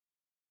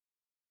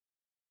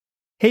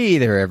Hey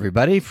there,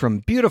 everybody, from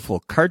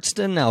beautiful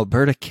Cardston,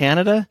 Alberta,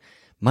 Canada.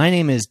 My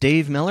name is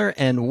Dave Miller,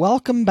 and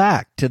welcome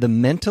back to the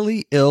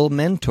Mentally Ill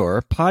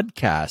Mentor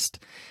podcast.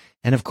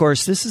 And of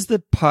course, this is the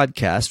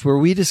podcast where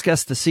we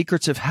discuss the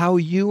secrets of how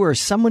you or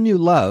someone you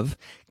love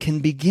can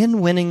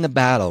begin winning the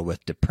battle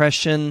with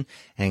depression,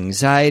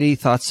 anxiety,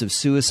 thoughts of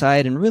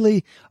suicide, and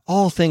really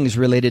all things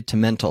related to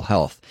mental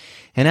health.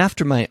 And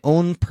after my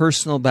own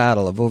personal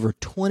battle of over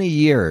 20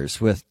 years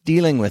with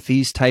dealing with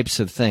these types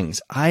of things,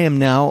 I am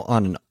now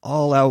on an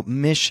all-out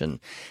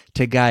mission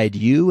to guide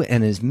you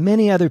and as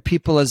many other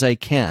people as I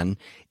can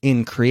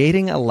in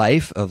creating a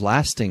life of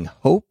lasting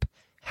hope,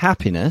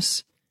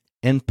 happiness,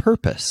 and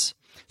purpose.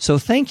 So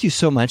thank you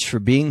so much for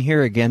being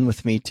here again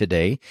with me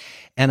today.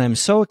 And I'm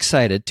so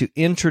excited to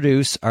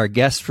introduce our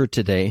guest for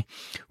today,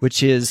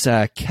 which is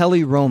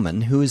Kelly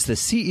Roman, who is the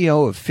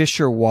CEO of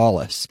Fisher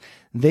Wallace.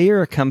 They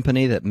are a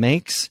company that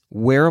makes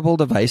wearable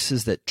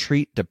devices that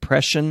treat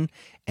depression,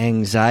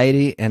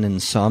 anxiety, and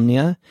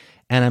insomnia.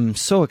 And I'm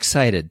so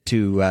excited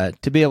to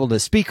be able to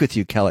speak with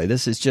you, Kelly.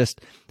 This is just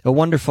a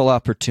wonderful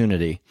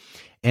opportunity.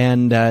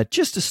 And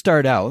just to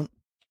start out,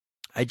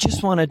 I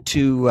just wanted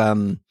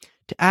to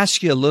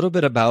ask you a little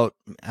bit about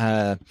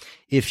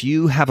if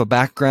you have a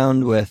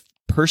background with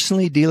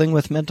personally dealing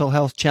with mental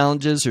health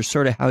challenges, or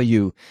sort of how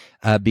you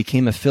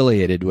became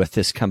affiliated with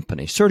this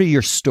company, sort of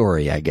your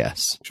story, I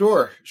guess.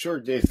 Sure,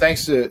 Dave.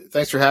 Thanks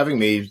for having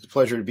me. It's a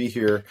pleasure to be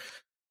here.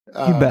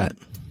 You bet.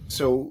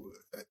 So,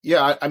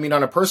 yeah, I mean,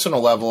 on a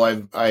personal level,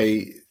 I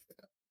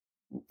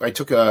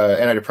took a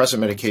antidepressant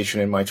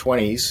medication in my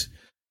 20s,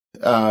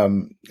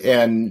 and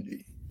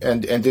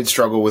did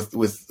struggle with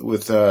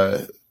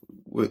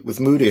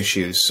mood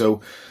issues.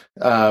 So,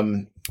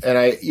 and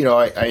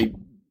I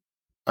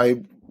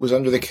was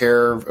under the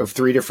care of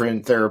 3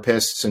 different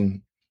therapists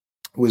and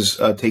was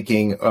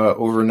taking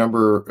over a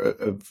number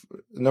of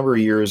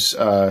years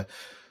Lexapro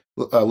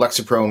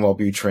and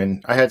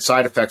Wellbutrin. I had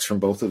side effects from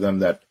both of them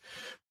that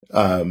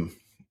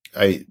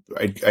I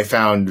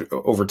found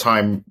over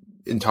time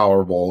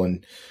intolerable,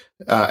 and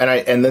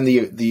then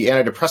the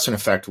antidepressant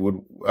effect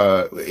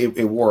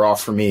it wore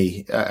off for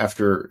me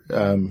after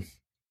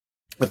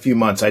a few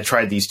months. I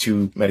tried these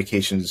 2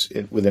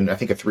 medications within, I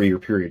think, a 3-year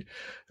period.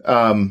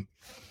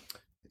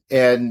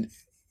 And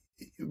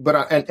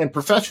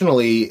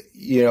professionally,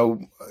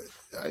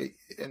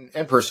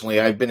 and personally,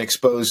 I've been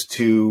exposed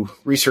to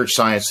research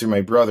science through my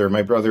brother.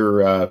 My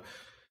brother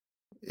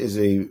is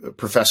a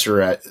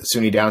professor at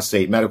SUNY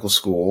Downstate Medical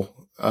School.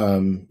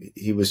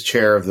 He was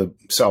chair of the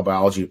cell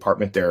biology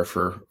department there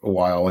for a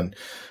while, and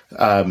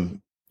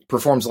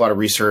performs a lot of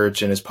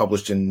research and is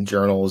published in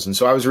journals. And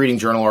so I was reading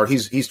journal art.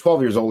 He's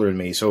 12 years older than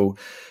me, so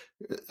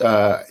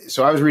I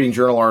was reading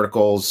journal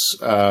articles,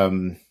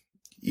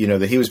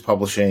 that he was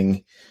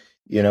publishing,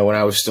 when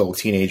I was still a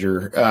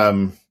teenager,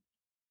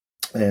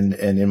 and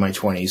in my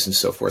 20s and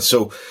so forth.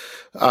 So,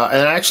 and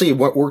I actually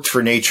worked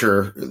for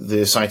Nature,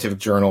 the scientific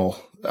journal,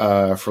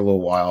 for a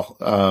little while.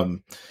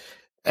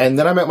 And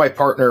then I met my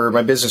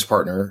business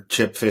partner,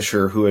 Chip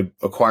Fisher, who had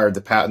acquired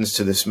the patents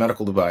to this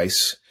medical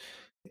device.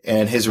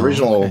 And his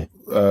original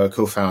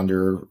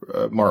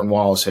co-founder, Martin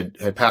Wallace,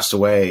 had passed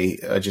away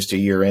just a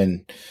year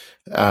in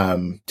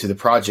to the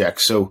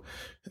project. So,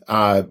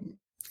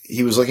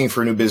 he was looking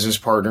for a new business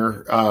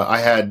partner. I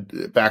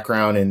had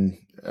background in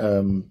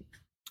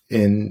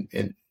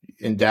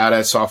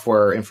data,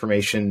 software,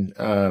 information.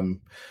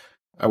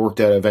 I worked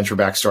at a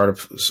venture-backed startup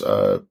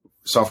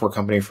software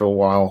company for a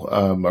while.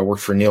 I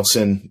worked for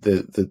Nielsen,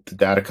 the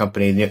data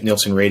company,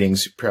 Nielsen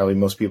Ratings. Probably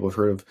most people have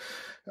heard of.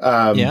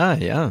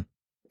 Yeah.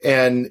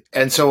 And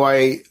so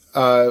I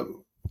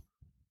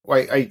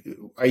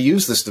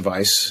used this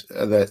device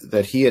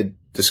that he had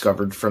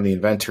discovered from the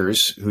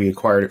inventors who he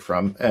acquired it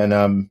from, and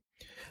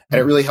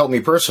it really helped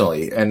me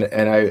personally. And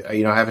I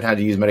haven't had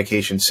to use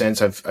medication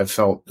since. I've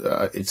felt,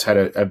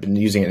 I've been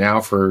using it now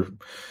for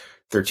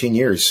 13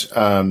 years.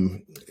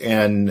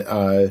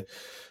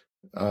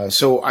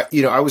 So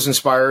I was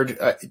inspired,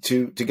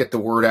 to get the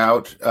word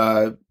out.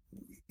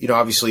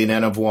 Obviously an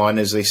N of 1,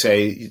 as they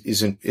say,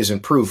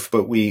 isn't proof,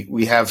 but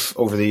we have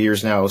over the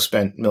years now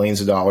spent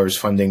millions of dollars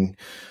funding,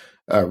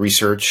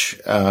 research.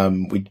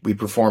 We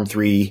performed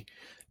 3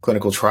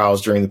 clinical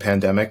trials during the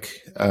pandemic,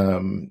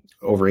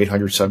 over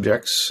 800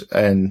 subjects.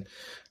 And,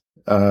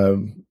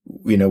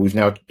 we've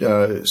now,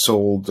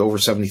 sold over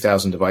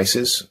 70,000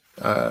 devices,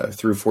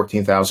 through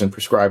 14,000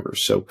 prescribers.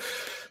 So,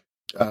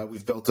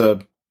 we've built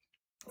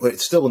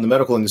it's still in the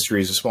medical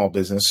industry is a small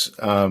business.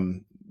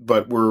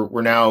 But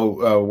we're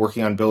now,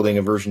 working on building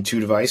a version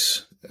 2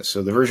 device.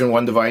 So the version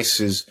 1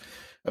 device is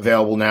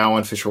available now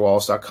on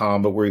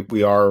FisherWallace.com, but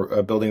we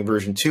are building a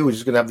version 2, which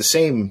is going to have the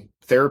same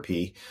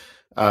therapy,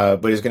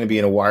 but is going to be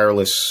in a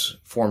wireless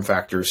form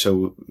factor.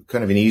 So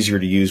kind of an easier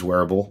to use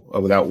wearable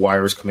without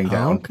wires coming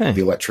down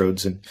the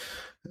electrodes, and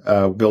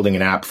building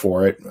an app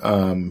for it.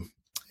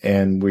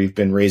 And we've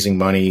been raising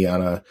money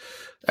on a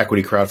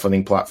equity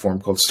crowdfunding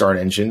platform called Start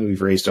Engine.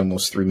 We've raised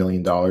almost $3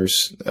 million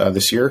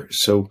this year.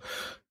 So,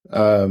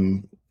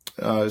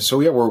 So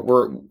yeah,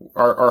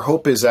 our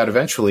hope is that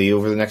eventually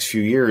over the next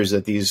few years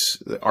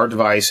that our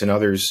device and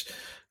others,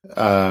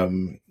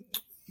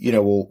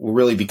 will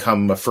really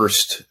become a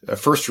first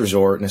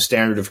resort and a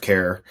standard of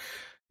care,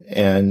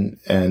 and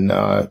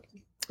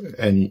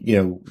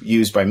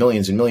used by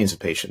millions and millions of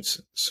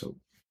patients. So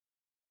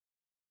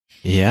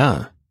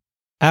Yeah,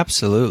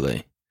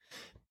 absolutely.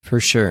 For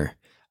sure.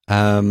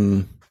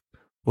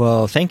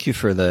 Well, thank you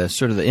for the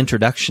sort of the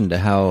introduction to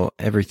how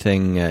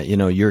everything,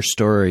 your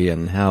story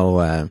and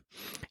how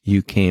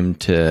you came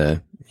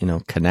to,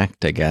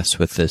 connect, I guess,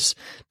 with this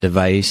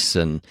device.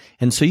 And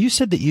so you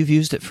said that you've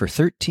used it for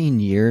 13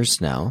 years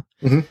now.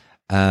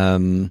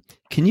 Mm-hmm.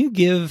 Can you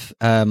give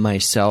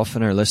myself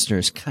and our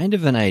listeners kind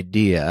of an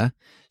idea?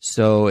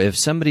 So if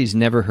somebody's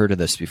never heard of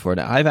this before,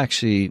 now I've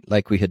actually,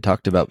 like we had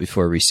talked about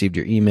before, received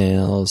your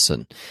emails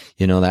and,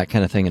 that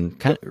kind of thing, and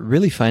kind of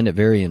really find it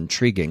very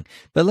intriguing.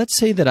 But let's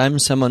say that I'm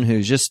someone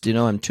who's just,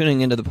 I'm tuning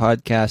into the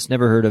podcast,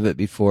 never heard of it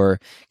before.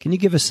 Can you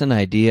give us an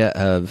idea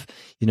of,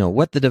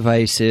 what the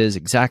device is,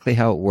 exactly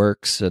how it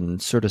works,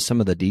 and sort of some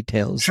of the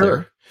details? Sure.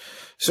 There?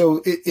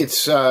 So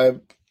it's a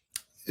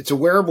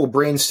wearable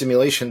brain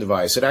stimulation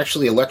device. It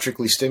actually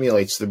electrically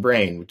stimulates the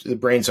brain. The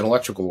brain's an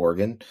electrical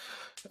organ,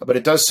 but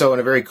it does so in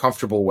a very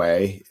comfortable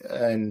way.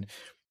 And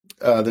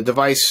the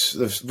device,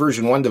 the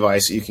version 1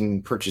 device that you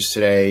can purchase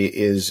today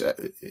it's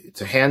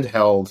a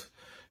handheld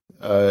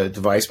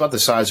device about the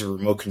size of a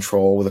remote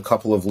control with a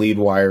couple of lead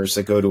wires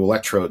that go to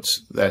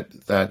electrodes that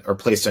are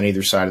placed on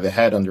either side of the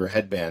head under a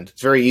headband.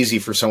 It's very easy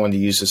for someone to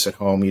use this at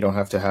home.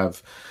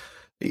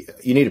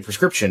 You need a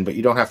prescription, but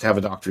you don't have to have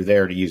a doctor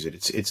there to use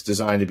it. It's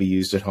designed to be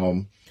used at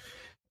home.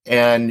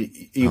 And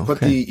you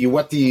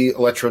wet the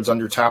electrodes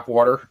under tap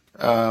water,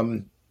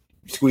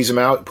 squeeze them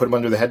out, put them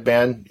under the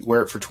headband,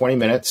 wear it for 20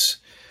 minutes.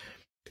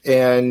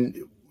 And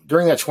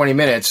during that 20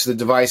 minutes, the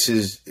device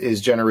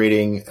is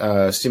generating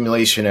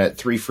stimulation at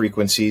 3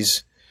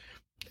 frequencies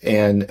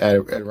and at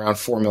around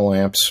 4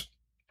 milliamps.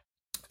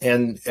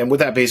 And what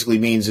that basically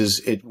means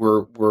is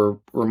we're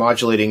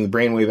modulating the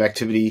brainwave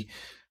activity,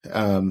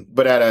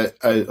 but at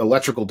a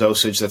electrical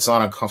dosage that's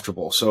not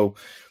uncomfortable. So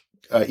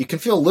you can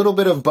feel a little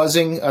bit of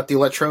buzzing at the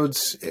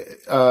electrodes,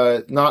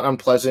 not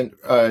unpleasant,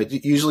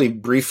 usually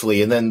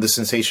briefly, and then the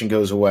sensation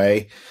goes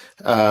away.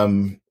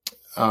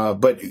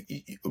 But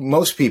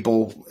most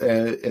people,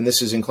 and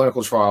this is in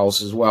clinical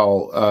trials as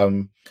well,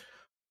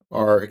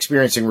 are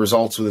experiencing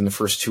results within the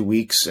first 2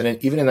 weeks.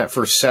 And even in that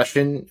first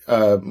session,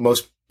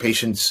 most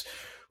patients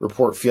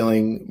report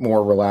feeling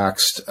more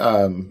relaxed.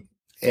 And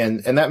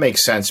that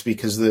makes sense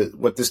because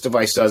what this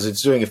device does,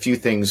 it's doing a few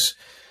things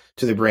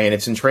to the brain.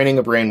 It's entraining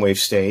a brainwave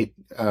state.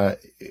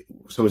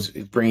 So it's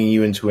bringing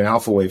you into an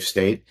alpha wave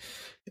state.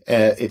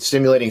 It's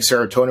stimulating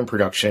serotonin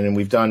production, and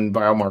we've done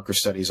biomarker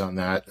studies on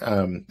that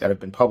that have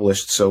been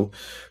published. So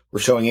we're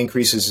showing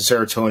increases in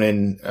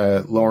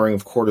serotonin, lowering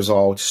of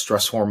cortisol, which is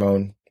stress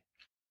hormone.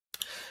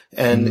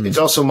 And it's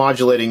also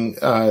modulating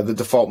the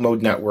default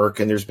mode network,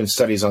 and there's been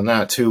studies on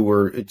that too,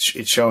 where it's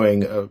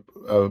showing a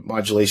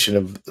modulation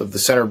of the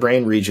center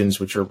brain regions,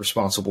 which are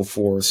responsible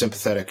for the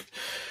sympathetic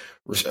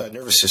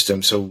nervous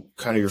system, so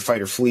kind of your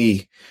fight or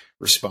flee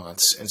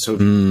response. And so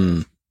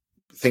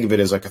think of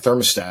it as like a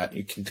thermostat.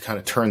 You can kind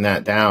of turn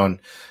that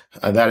down.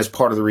 That is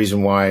part of the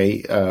reason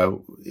why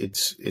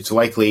it's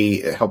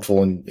likely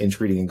helpful in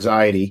treating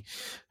anxiety.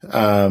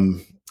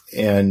 And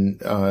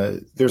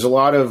there's a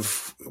lot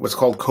of what's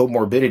called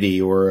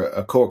comorbidity or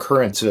a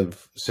co-occurrence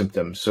of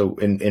symptoms. So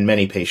in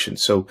many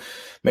patients, so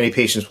many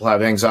patients will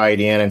have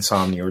anxiety and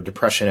insomnia, or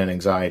depression and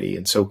anxiety.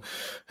 And so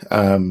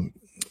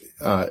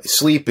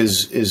sleep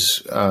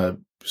is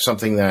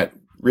something that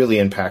really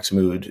impacts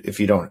mood if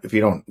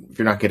you're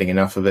not getting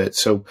enough of it.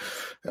 So,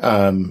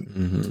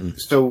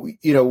 so,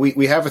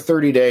 we have a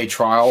 30-day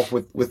trial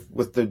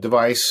with the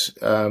device,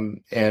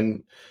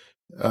 and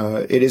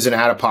it is an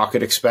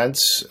out-of-pocket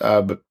expense,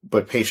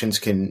 but patients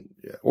can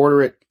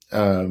order it,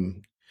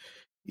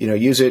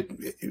 use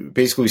it.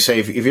 Basically, we say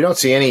if you don't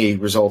see any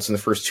results in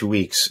the first 2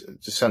 weeks,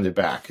 just send it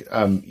back.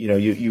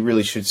 You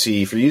really should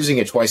see, if you're using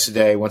it twice a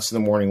day, once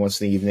in the morning, once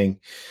in the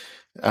evening.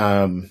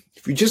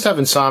 If you just have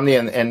insomnia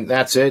and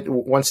that's it,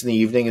 once in the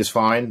evening is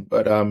fine.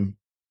 But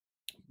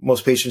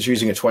most patients are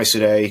using it twice a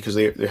day because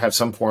they have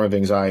some form of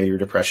anxiety or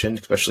depression,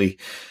 especially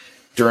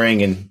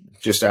during and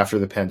just after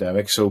the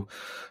pandemic. So,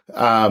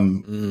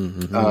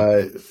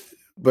 but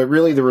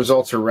really the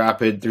results are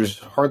rapid. There's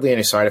hardly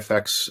any side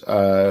effects,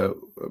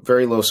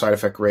 very low side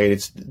effect rate.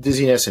 It's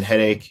dizziness and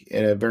headache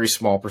in a very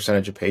small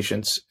percentage of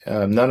patients.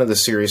 None of the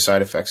serious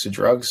side effects of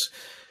drugs.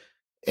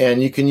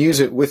 And you can use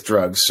it with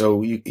drugs.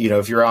 So,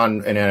 if you're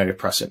on an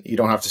antidepressant, you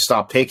don't have to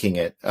stop taking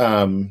it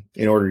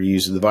in order to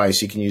use the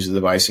device. You can use the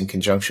device in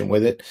conjunction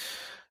with it.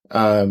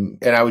 And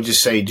I would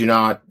just say, do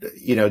not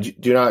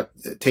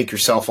take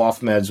yourself off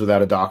meds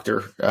without a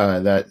doctor.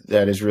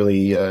 That is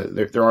really,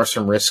 there are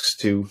some risks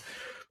to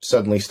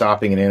suddenly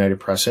stopping an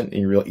antidepressant.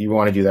 And you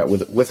want to do that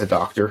with a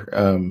doctor.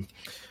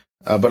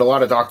 But a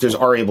lot of doctors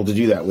are able to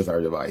do that with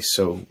our device.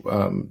 So,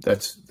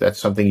 that's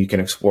something you can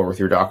explore with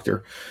your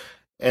doctor.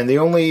 And the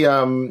only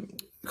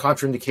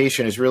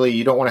contraindication is really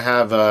you don't want to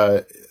have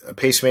a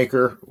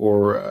pacemaker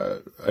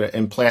or an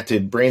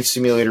implanted brain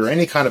stimulator or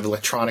any kind of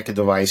electronic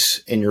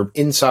device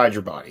inside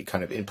your body,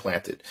 kind of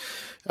implanted.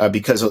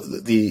 Because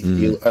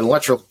an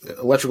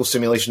electrical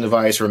stimulation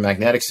device or a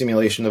magnetic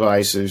stimulation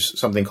device, there's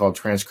something called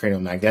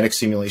transcranial magnetic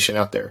stimulation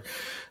out there.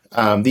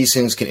 These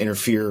things can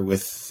interfere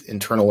with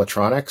internal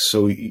electronics.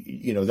 So,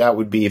 that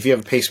would be, if you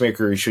have a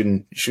pacemaker, you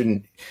shouldn't,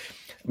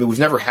 I mean, we've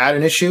never had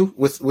an issue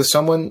with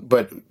someone,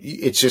 but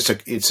it's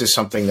just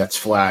something that's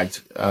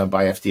flagged,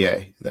 by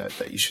FDA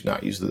that you should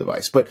not use the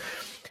device. But,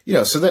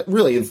 so that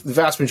really the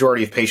vast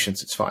majority of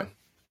patients, it's fine.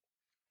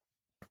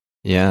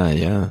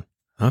 Yeah.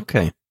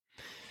 Okay.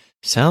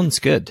 Sounds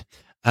good.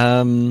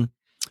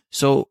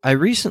 So I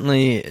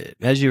recently,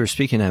 as you were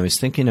speaking, I was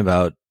thinking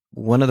about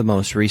one of the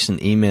most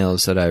recent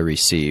emails that I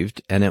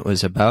received, and it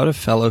was about a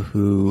fellow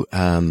who,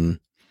 I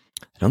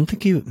don't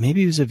think maybe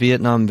he was a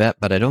Vietnam vet,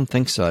 but I don't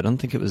think so. I don't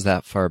think it was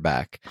that far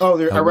back. Oh,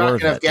 the Iraq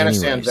and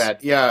Afghanistan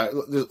vet. Yeah.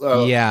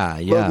 Yeah.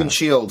 Logan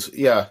Shields.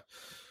 Yeah.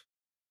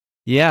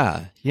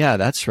 Yeah,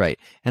 that's right.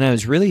 And I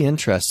was really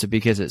interested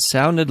because it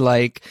sounded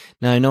like,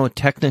 now I know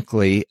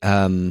technically,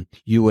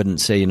 you wouldn't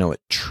say, it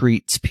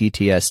treats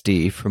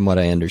PTSD from what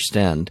I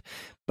understand,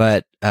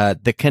 but,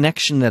 the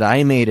connection that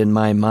I made in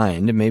my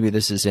mind, and maybe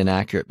this is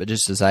inaccurate, but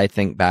just as I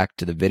think back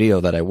to the video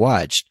that I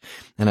watched,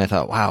 and I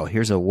thought, wow,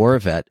 here's a war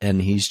vet,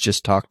 and he's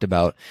just talked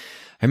about,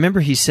 I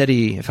remember he said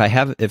if I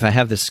have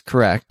this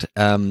correct,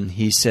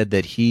 he said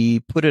that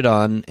he put it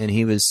on and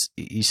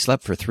he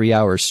slept for 3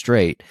 hours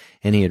straight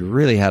and he had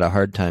really had a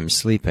hard time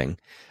sleeping.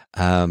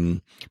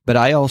 But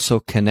I also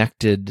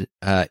connected,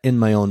 in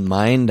my own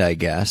mind, I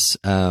guess,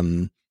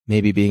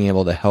 maybe being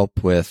able to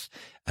help with,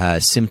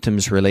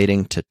 symptoms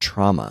relating to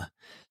trauma.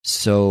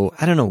 So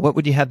I don't know, what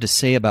would you have to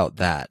say about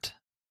that?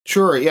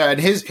 Sure. Yeah. And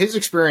his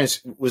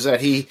experience was that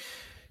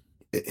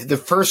the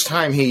first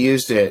time he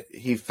used it,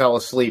 he fell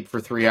asleep for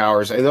 3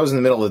 hours. That was in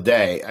the middle of the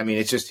day. I mean,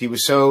 it's just, he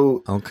was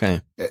so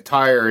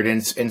tired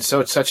and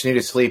so such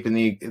needed sleep. And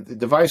the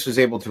device was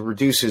able to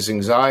reduce his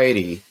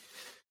anxiety,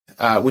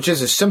 which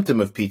is a symptom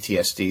of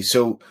PTSD.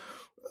 So,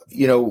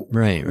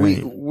 right.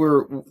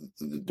 we're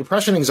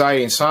depression,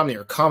 anxiety,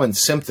 insomnia are common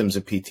symptoms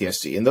of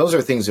PTSD. And those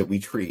are things that we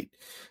treat.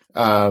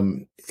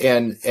 And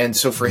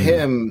so for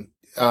him,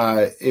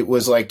 it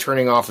was like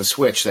turning off a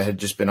switch that had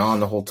just been on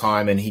the whole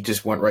time, and he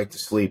just went right to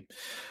sleep.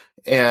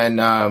 And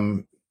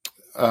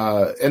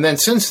then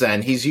since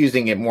then, he's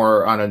using it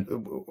more on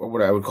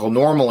what I would call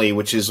normally,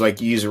 which is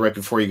like you use it right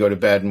before you go to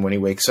bed, and when he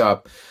wakes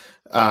up,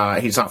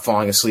 he's not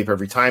falling asleep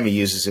every time he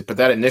uses it. But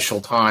that initial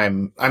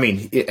time, I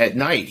mean, at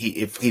night,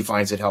 he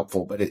finds it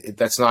helpful, but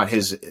that's not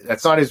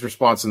his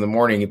response in the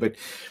morning. But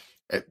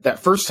that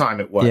first time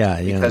it was,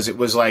 because it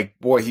was like,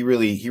 boy, he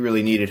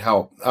really needed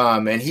help.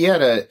 And he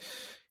had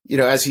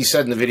as he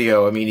said in the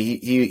video, I mean,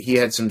 he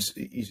had some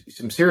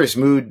serious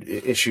mood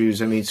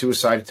issues. I mean,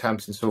 suicide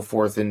attempts and so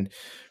forth. And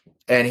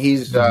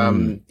he's,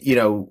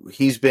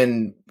 he's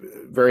been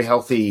very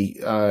healthy,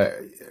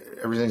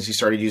 ever since he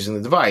started using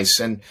the device.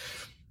 And,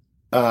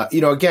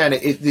 again,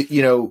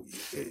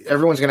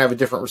 everyone's going to have a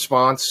different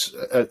response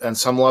on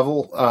some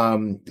level,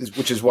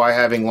 which is why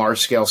having large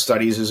scale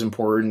studies is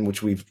important,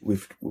 which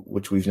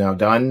we've now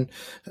done,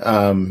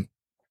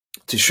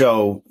 to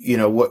show,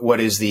 what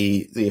is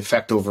the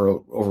effect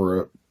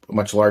over a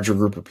much larger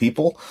group of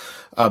people.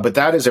 But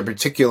that is a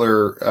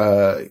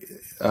particular,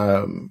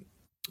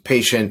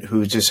 patient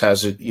who just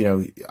has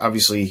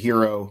obviously a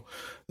hero.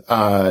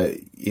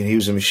 He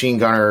was a machine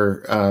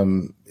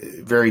gunner,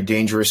 very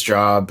dangerous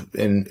job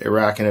in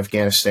Iraq and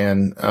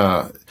Afghanistan,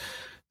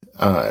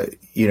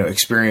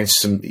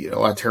 experienced a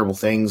lot of terrible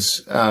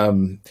things.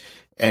 And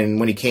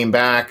when he came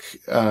back,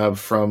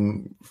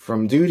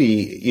 from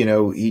duty,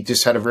 he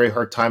just had a very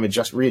hard time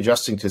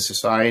readjusting to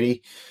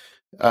society.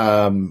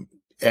 And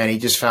he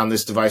just found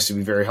this device to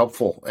be very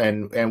helpful.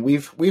 And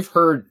we've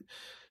heard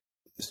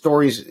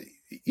stories.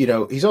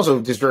 He's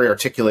also just very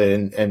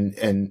articulate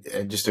and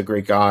just a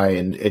great guy.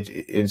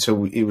 And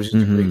so it was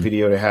just a great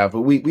video to have.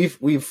 But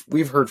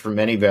we've heard from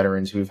many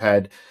veterans who've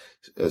had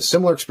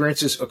similar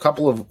experiences, a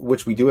couple of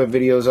which we do have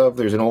videos of.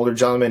 There's an older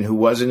gentleman who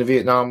was in the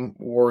Vietnam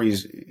War.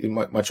 He's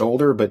much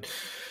older, but,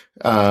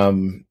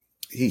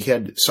 he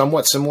had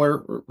somewhat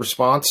similar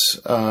response.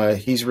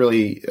 He's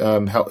really,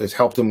 it's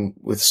helped him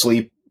with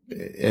sleep.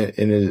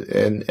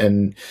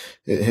 And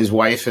his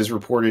wife has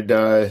reported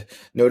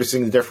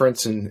noticing the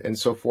difference and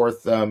so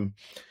forth. And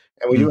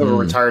we do have a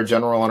retired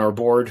general on our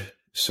board.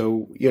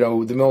 So,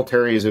 the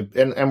military is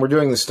and we're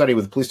doing the study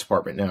with the police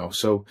department now.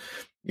 So,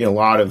 a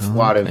lot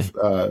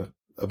of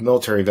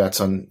military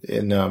vets on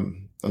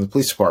the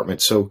police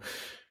department.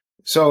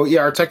 So yeah,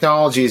 our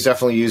technology is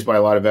definitely used by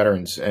a lot of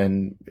veterans,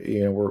 and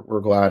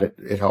we're glad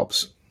it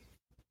helps.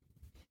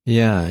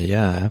 Yeah,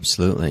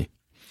 absolutely.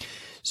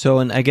 So,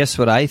 and I guess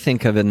what I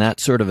think of in that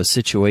sort of a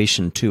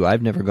situation too,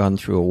 I've never gone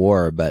through a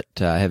war, but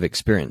I have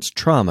experienced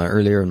trauma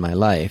earlier in my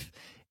life,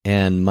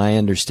 and my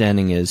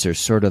understanding is there's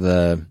sort of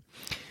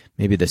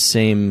maybe the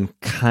same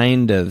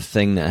kind of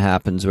thing that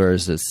happens,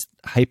 whereas this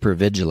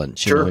hypervigilance.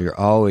 Sure. You're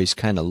always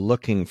kind of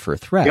looking for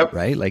threat, Yep.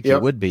 right? Like Yep.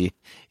 you would be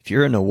if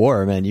you're in a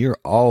war, man. You're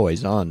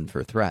always on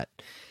for threat.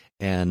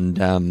 And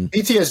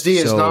PTSD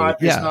is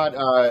not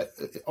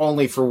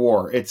only for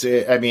war. It's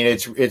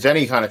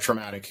any kind of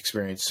traumatic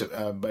experience,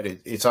 but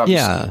it's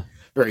obviously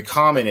very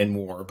common in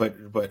war.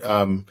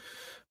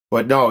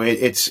 But no,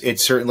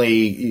 it's certainly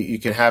you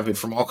can have it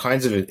from all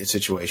kinds of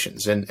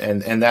situations, and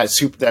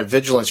that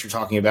vigilance you're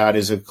talking about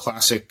is a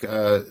classic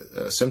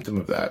symptom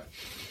of that.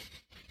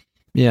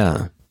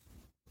 Yeah,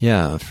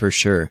 for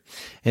sure.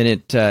 And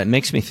it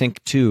makes me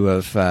think too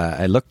of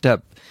I looked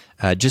up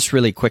just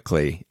really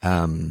quickly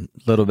a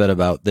little bit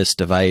about this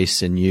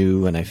device and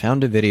you, and I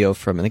found a video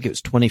from I think it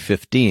was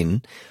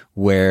 2015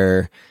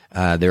 where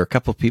there were a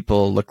couple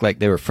people looked like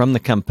they were from the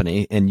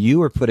company, and you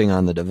were putting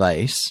on the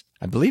device.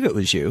 I believe it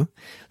was you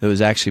that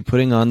was actually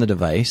putting on the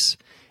device,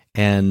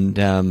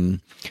 and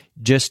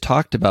just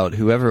talked about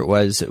whoever it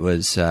was that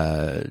was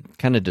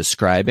kind of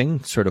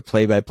describing sort of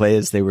play by play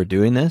as they were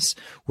doing this.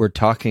 We're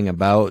talking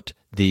about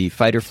the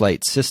fight or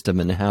flight system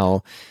and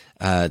how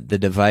the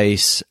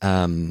device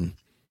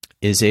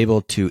is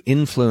able to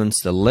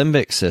influence the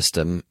limbic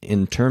system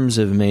in terms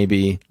of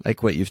maybe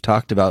like what you've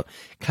talked about,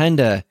 kind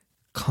of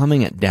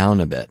calming it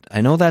down a bit.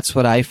 I know that's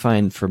what I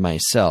find for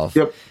myself.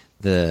 Yep.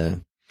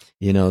 The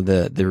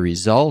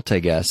result, I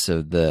guess,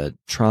 of the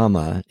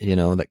trauma,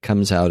 that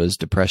comes out as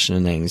depression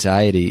and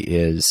anxiety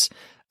is,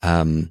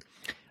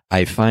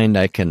 I find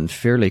I can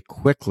fairly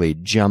quickly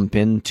jump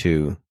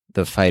into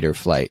the fight or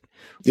flight,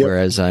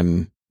 whereas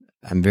I'm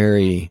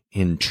very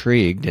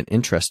intrigued and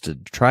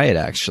interested to try it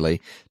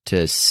actually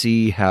to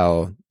see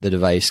how the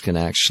device can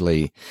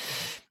actually,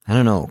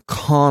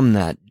 calm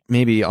that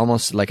maybe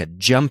almost like a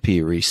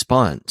jumpy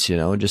response,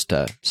 just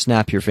to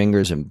snap your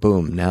fingers and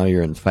boom, now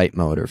you're in fight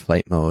mode or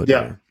flight mode.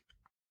 Yeah.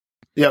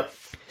 Yep.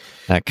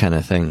 That kind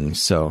of thing.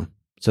 So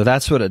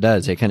that's what it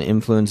does. It kind of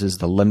influences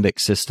the limbic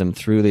system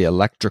through the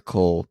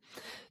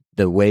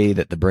way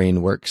that the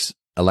brain works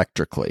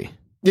electrically.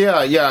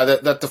 Yeah.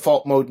 That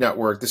default mode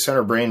network, the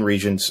center brain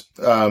regions,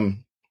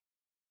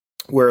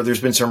 where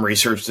there's been some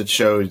research that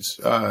shows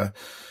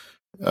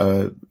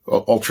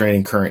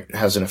alternating current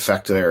has an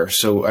effect there.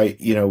 So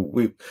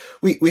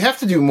we have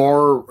to do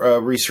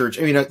more research.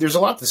 I mean, there's a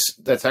lot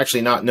that's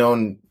actually not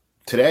known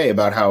today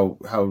about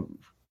how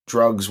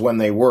drugs, when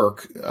they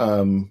work,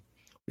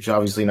 which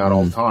obviously not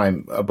all the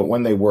time, but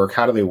when they work,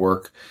 how do they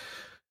work?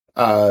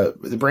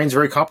 The brain's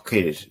very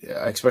complicated,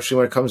 especially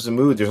when it comes to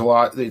mood. There's a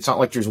lot. It's not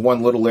like there's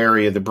one little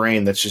area of the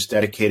brain that's just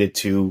dedicated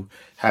to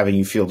having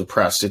you feel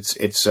depressed.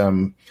 There's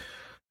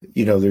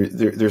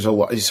a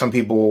lot. Some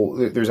people,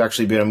 there's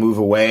actually been a move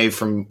away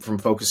from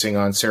focusing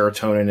on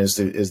serotonin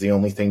as the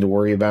only thing to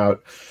worry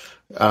about.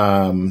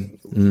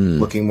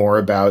 Looking more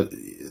about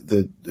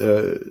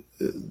the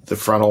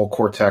frontal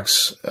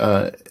cortex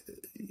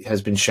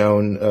has been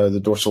shown,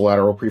 the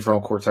dorsolateral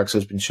prefrontal cortex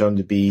has been shown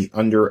to be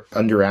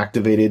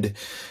underactivated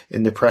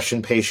in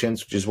depression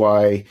patients, which is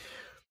why,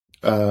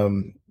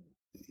 brain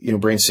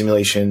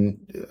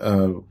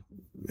stimulation,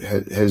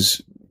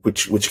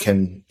 which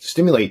can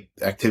stimulate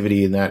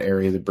activity in that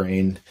area of the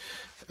brain.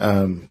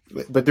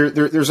 But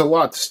there's a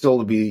lot still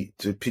to be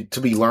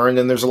learned,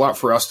 and there's a lot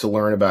for us to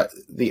learn about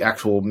the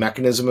actual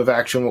mechanism of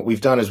action. What we've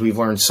done is we've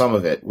learned some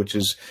of it, which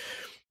is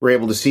we're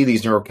able to see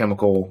these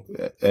neurochemical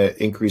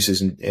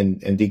increases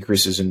and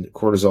decreases in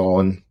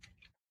cortisol,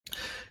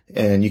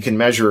 and you can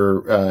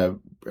measure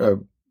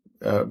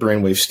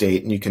brainwave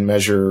state, and you can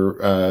measure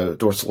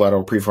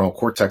dorsolateral prefrontal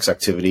cortex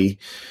activity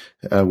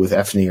with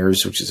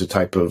FNIRS, which is a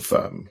type of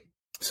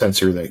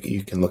sensor that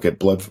you can look at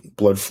blood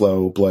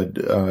flow,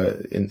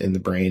 in the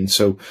brain.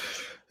 So,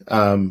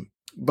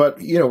 but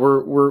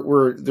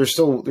there's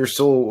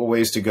still a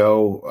ways to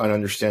go on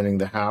understanding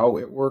the how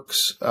it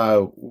works.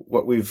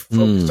 What we've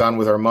focused on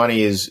with our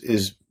money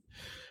is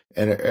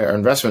and our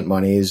investment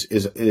money is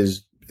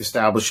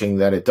establishing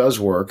that it does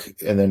work,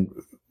 and then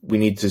we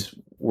need to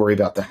worry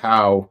about the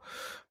how.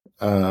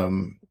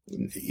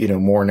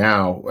 More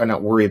now, and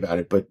not worry about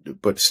it,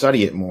 but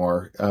study it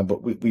more.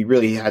 But we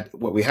really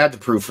what we had to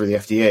prove for the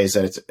FDA is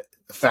that it's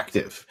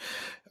effective.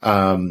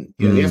 The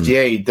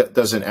FDA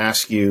doesn't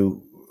ask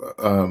you,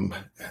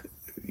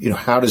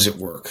 how does it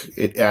work?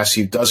 It asks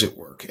you, does it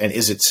work? And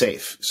is it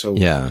safe? So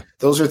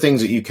those are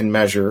things that you can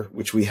measure,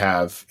 which we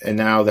have. And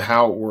now the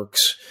how it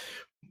works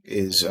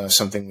is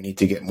something we need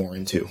to get more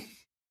into.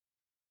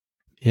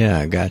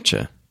 Yeah,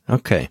 gotcha.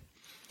 Okay.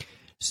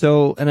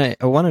 So, and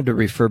I wanted to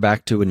refer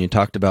back to when you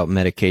talked about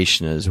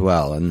medication as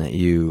well, and that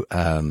you,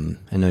 I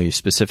know you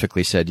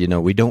specifically said,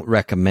 we don't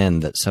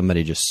recommend that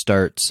somebody just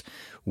starts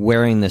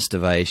wearing this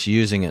device,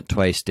 using it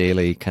twice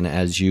daily, kind of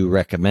as you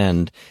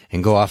recommend,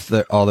 and go off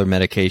all their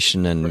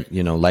medication, and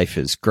life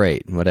is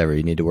great and whatever.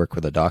 You need to work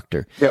with a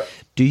doctor. Yep.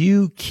 Do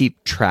you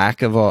keep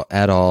track of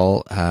at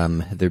all?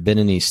 Have there been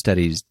any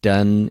studies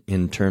done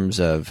in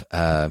terms of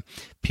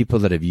people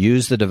that have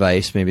used the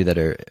device, maybe that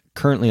are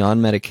currently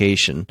on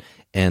medication,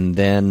 and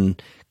then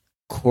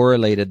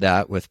correlated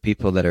that with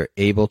people that are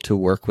able to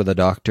work with a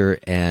doctor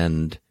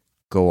and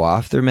go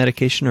off their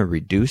medication or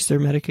reduce their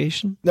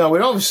medication? No, we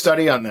don't have a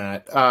study on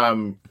that.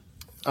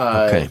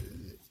 Okay.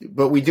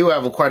 But we do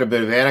have quite a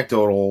bit of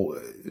anecdotal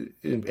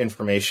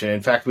information.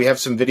 In fact, we have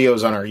some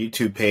videos on our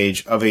YouTube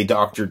page of a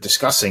doctor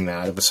discussing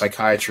that, of a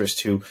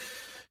psychiatrist who's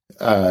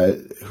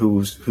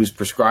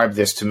prescribed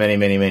this to many,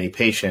 many, many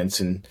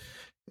patients, and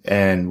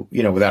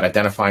without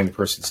identifying the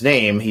person's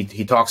name,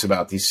 he talks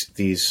about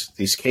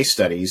these case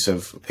studies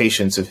of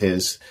patients of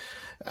his,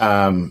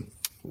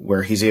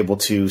 where he's able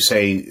to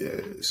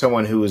say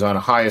someone who was on a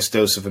highest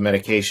dose of a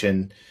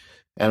medication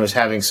and was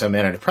having some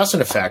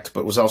antidepressant effect,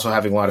 but was also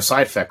having a lot of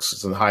side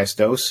effects of the highest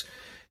dose,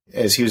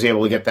 as he was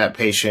able to get that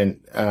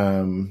patient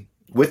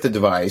with the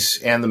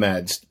device and the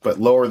meds, but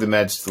lower the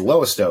meds to the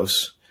lowest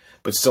dose,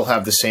 but still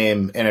have the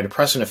same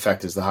antidepressant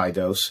effect as the high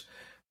dose,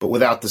 but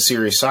without the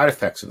serious side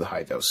effects of the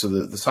high dose. So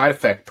the side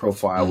effect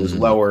profile was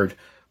lowered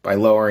by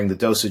lowering the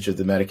dosage of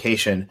the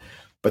medication,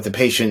 but the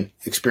patient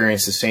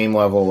experienced the same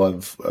level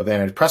of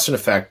antidepressant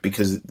effect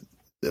because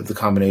of the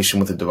combination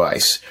with the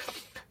device.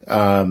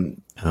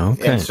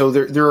 Okay. And so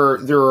there are,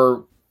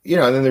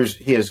 and then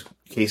he has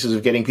cases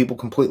of getting people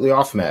completely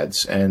off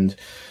meds and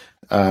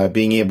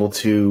being able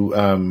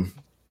to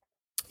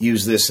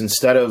use this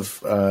instead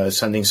of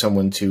sending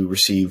someone to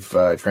receive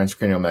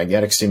transcranial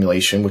magnetic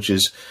stimulation, which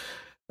is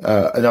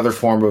another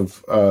form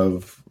of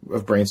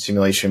brain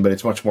stimulation, but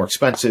it's much more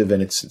expensive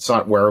and it's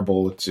not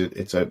wearable.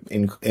 It's a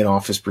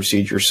in-office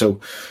procedure. So,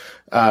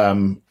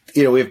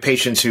 we have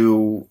patients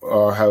who've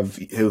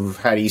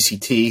had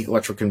ECT,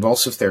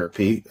 electroconvulsive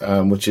therapy,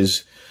 which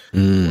is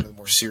one of the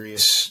more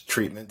serious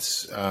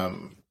treatments.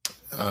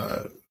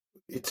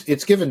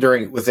 It's given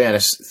with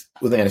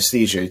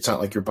anesthesia. It's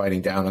not like you're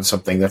biting down on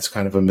something. That's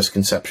kind of a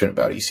misconception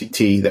about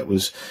ECT that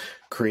was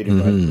created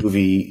by the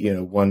movie,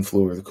 One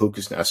Flew Over the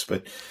Cuckoo's Nest.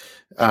 But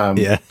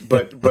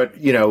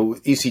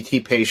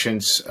ECT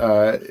patients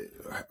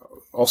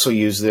also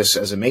use this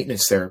as a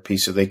maintenance therapy,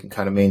 so they can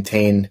kind of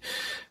maintain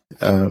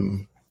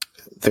their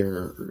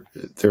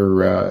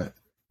the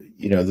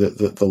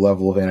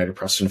level of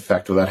antidepressant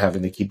effect without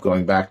having to keep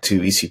going back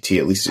to ECT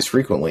at least as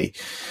frequently.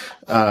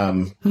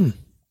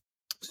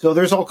 So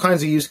there's all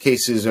kinds of use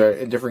cases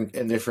in different,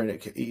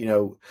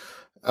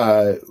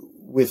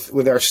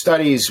 with our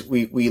studies,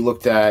 we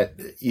looked at,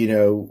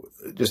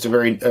 just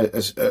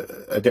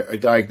a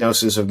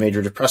diagnosis of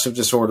major depressive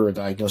disorder, a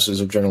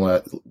diagnosis of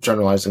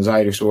generalized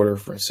anxiety disorder,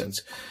 for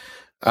instance.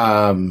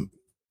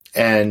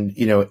 And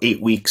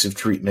 8 weeks of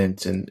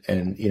treatment and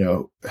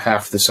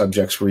half the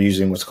subjects were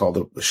using what's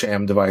called a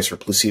sham device or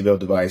placebo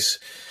device.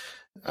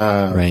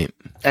 Right.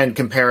 And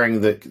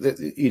comparing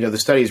the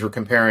studies were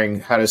comparing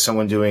how does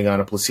someone doing on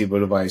a placebo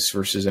device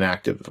versus an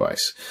active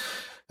device.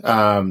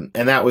 And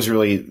that was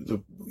really,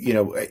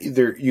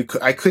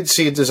 I could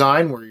see a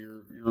design where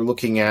you're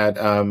looking at,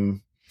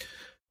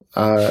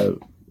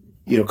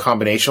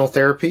 combinational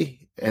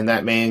therapy, and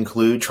that may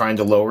include trying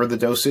to lower the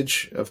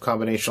dosage of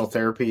combinational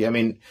therapy. I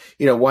mean,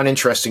 one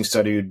interesting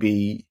study would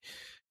be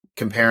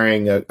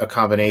comparing a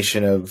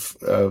combination of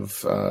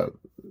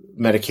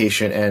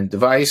medication and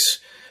device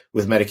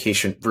with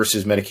medication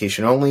versus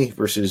medication only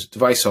versus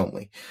device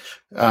only.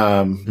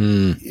 So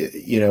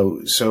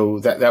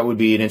that would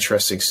be an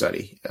interesting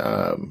study.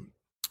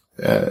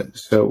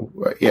 It's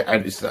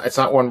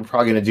not one we're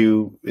probably going to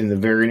do in the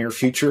very near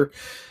future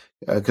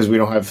because we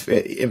don't have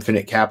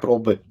infinite capital.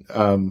 But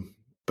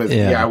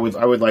I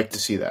would like to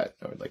see that.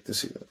 I would like to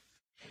see that.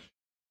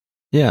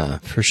 Yeah,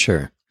 for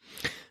sure.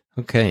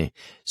 Okay.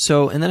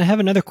 So, and then I have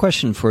another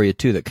question for you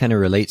too that kind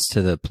of relates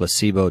to the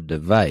placebo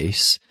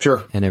device.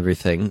 Sure. And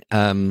everything.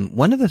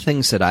 One of the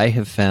things that I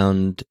have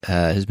found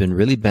has been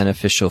really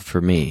beneficial for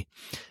me.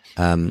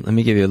 Let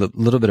me give you a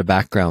little bit of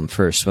background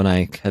first. When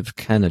I have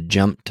kind of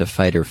jumped to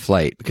fight or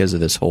flight because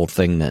of this whole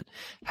thing that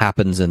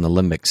happens in the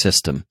limbic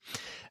system,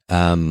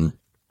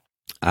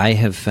 I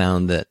have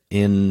found that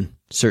in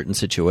certain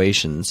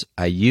situations,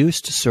 I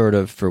used to sort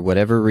of, for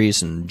whatever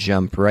reason,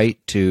 jump right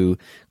to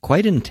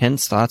quite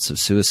intense thoughts of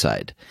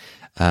suicide.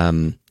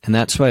 And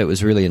that's why it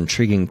was really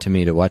intriguing to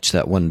me to watch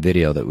that one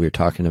video that we were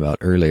talking about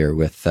earlier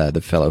with the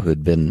fellow who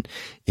had been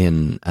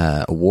in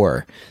a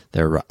war,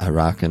 the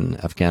Iraq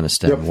and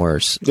Afghanistan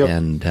wars. Yep.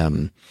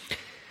 And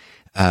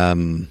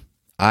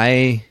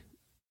I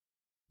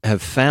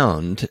have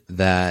found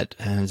that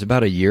it was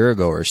about a year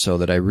ago or so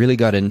that I really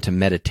got into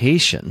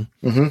meditation,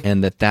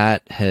 and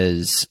that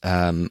has,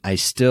 I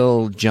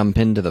still jump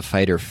into the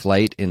fight or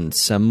flight in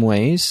some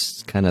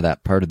ways, kind of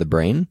that part of the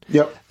brain.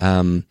 Yep.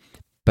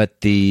 But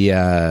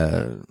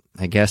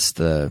I guess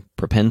the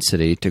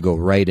propensity to go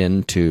right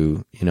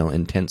into,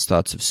 intense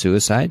thoughts of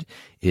suicide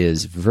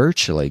is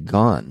virtually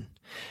gone.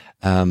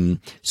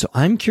 So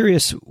I'm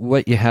curious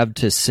what you have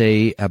to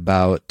say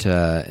about,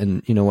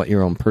 and what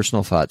your own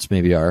personal thoughts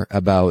maybe are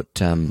about,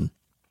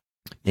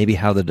 maybe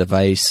how the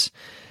device,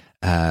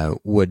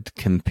 would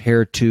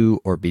compare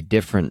to or be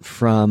different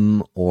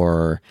from,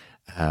 or,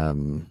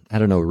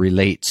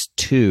 relates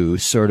to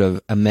sort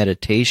of a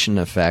meditation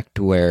effect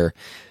where,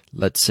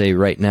 let's say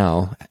right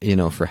now,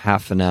 for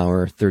half an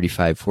hour,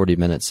 35, 40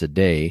 minutes a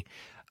day,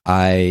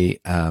 I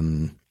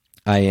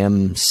I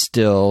am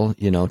still,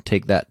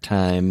 take that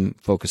time,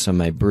 focus on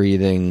my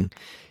breathing.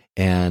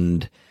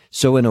 And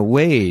so in a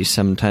way,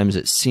 sometimes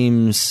it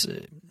seems,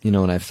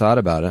 when I've thought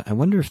about it, I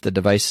wonder if the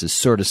device is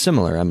sort of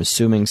similar. I'm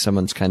assuming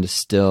someone's kind of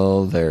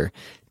still, they're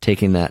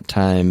taking that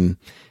time.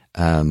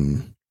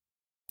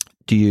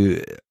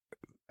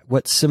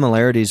 What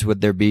similarities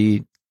would there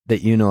be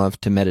that you know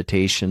of to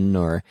meditation,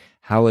 or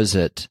how is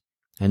it?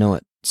 I know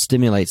it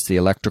stimulates the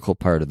electrical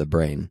part of the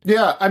brain.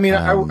 Yeah, I mean,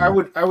 I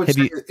would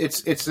say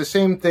it's the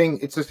same thing.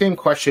 It's the same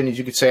question as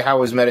you could say,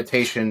 how is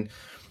meditation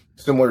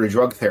similar to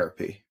drug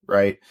therapy,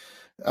 right?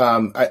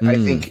 I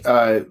think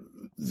there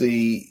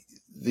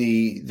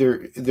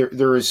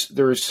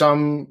is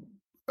some.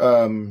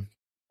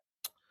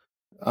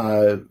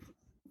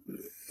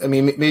 I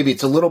mean, maybe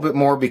it's a little bit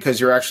more because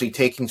you're actually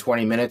taking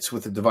 20 minutes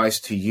with the device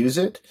to use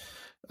it.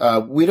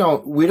 We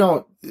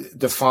don't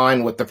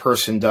define what the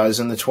person does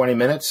in the 20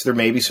 minutes. There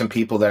may be some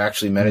people that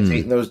actually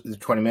meditate in those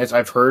 20 minutes.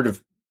 I've heard of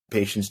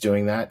patients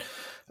doing that.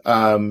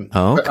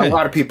 But a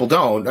lot of people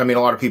don't. I mean,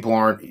 a lot of people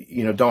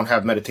don't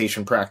have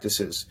meditation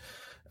practices.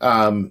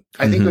 I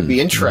think it would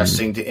be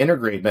interesting to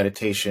integrate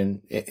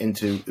meditation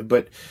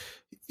but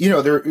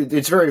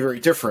it's very, very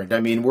different.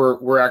 I mean,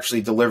 we're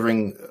actually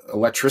delivering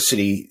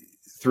electricity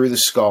through the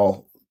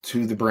skull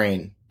to the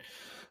brain.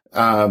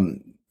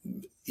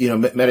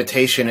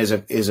 Meditation is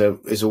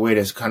a way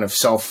to kind of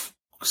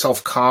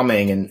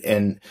self-calming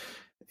and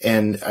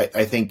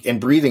I think,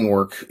 and breathing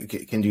work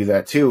can do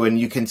that too. And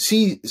you can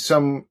see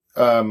some,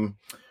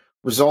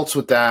 results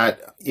with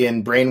that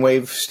in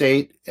brainwave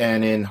state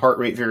and in heart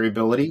rate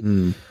variability.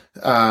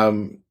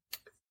 I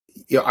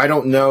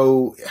don't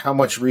know how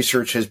much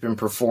research has been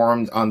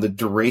performed on the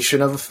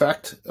duration of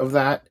effect of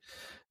that.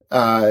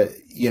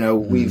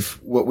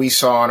 What we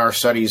saw in our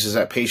studies is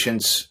that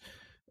patients,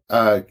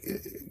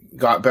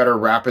 got better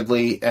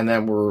rapidly, and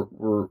then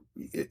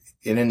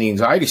in the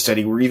anxiety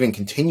study, we're even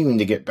continuing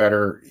to get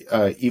better,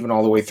 even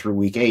all the way through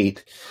week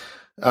 8.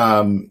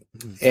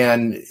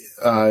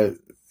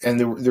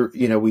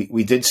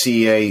 We did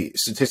see a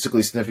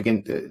statistically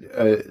significant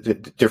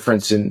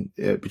difference in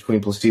between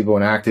placebo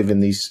and active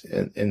in these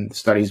in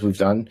studies we've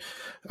done.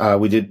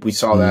 We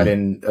saw that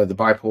in the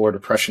bipolar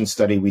depression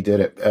study we did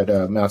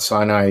at Mount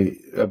Sinai,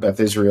 Beth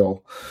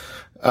Israel,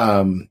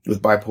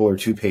 with bipolar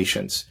 2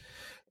 patients.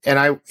 And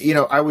I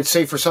would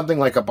say for something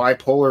like a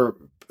bipolar,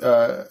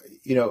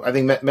 I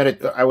think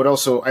I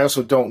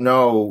also don't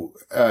know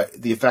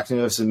the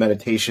effectiveness of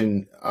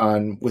meditation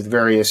with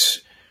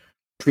various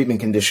treatment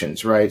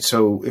conditions, right?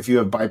 So if you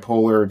have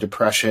bipolar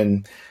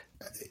depression,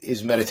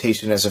 is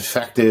meditation as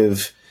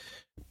effective?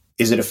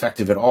 Is it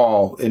effective at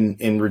all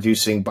in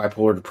reducing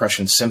bipolar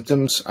depression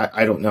symptoms?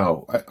 I don't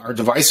know. Our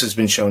device has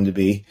been shown to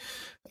be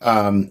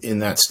in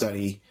that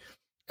study.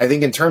 I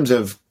think in terms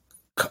of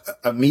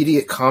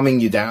immediate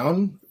calming you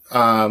down,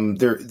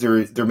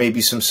 there may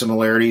be some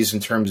similarities in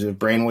terms of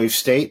brainwave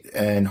state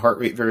and heart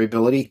rate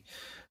variability.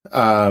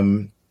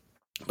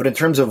 But in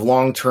terms of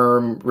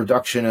long-term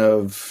reduction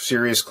of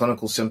serious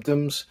clinical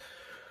symptoms,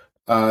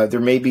 there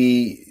may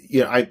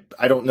be,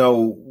 I don't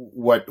know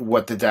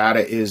what the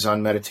data is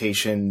on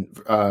meditation.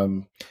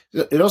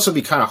 It'd also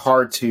be kind of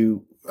hard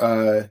to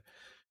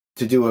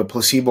do a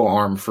placebo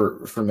arm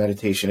for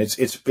meditation.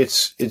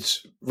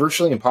 It's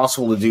virtually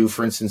impossible to do,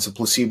 for instance, a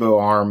placebo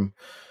arm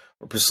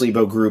or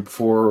placebo group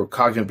for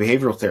cognitive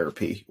behavioral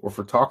therapy or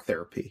for talk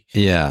therapy.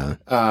 Yeah.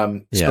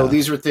 So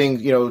these are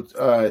things,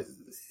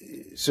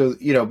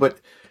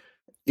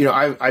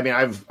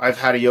 I've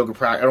had a yoga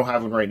practice. I don't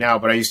have one right now,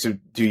 but I used to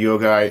do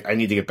yoga. I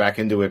need to get back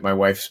into it. My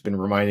wife's been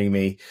reminding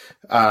me.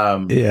 I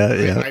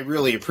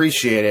really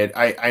appreciate it.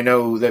 I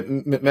know that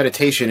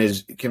meditation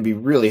can be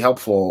really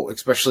helpful,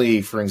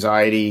 especially for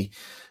anxiety.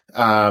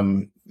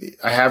 I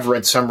have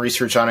read some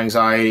research on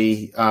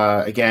anxiety.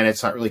 Again,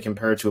 it's not really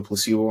compared to a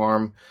placebo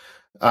arm.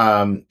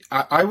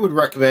 I would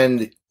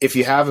recommend, if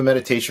you have a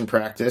meditation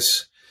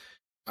practice,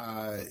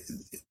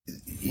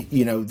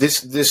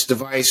 this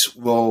device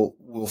will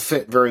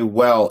fit very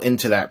well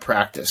into that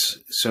practice.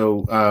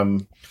 So,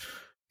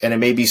 and it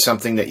may be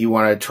something that you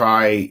want to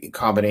try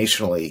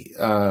combinationally.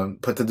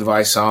 Put the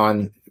device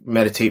on,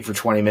 meditate for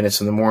 20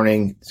 minutes in the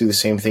morning, do the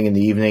same thing in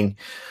the evening.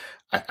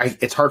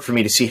 It's hard for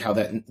me to see how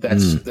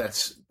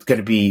that's going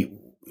to be,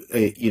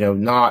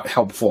 not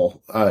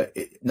helpful,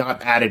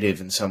 not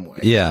additive in some way.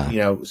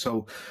 Yeah.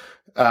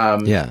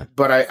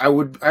 But I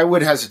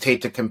would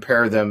hesitate to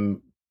compare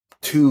them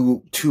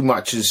too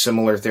much as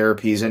similar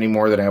therapies any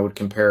more than I would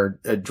compare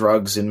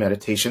drugs and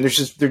meditation. They're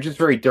just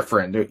very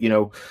different.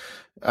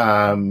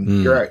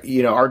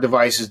 Our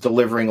device is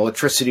delivering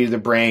electricity to the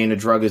brain. A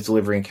drug is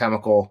delivering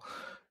chemical.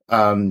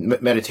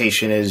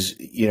 Meditation is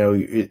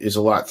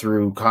a lot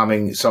through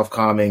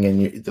self-calming,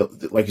 and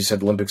like you said,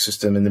 the limbic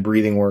system and the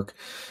breathing work.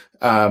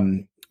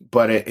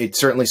 But it's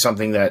certainly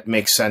something that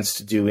makes sense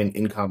to do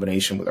in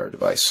combination with our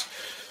device.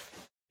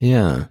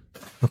 Yeah.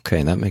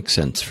 Okay, that makes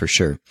sense for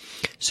sure.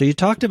 So you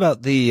talked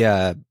about the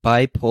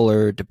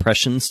bipolar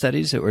depression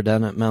studies that were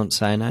done at Mount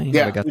Sinai.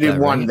 Yeah, we did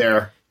one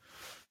there.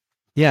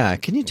 Yeah,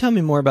 can you tell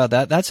me more about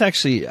that? That's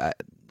actually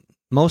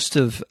most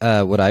of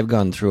what I've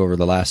gone through over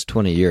the last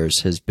 20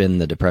 years has been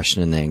the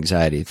depression and the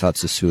anxiety,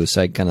 thoughts of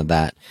suicide, kind of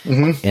that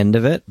end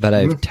of it. But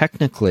I've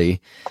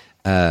technically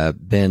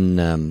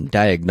been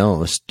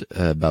diagnosed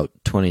about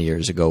 20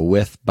 years ago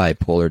with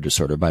bipolar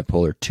disorder,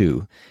 bipolar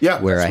 2,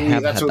 where I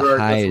have had the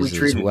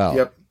highs as well.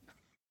 Yep.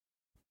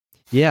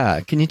 Yeah.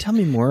 Can you tell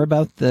me more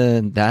about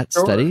that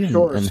study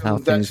and how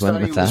things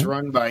went with that? That study was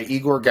run by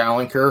Igor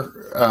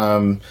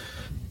Galenker,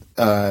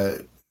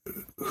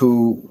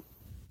 who,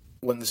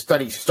 when the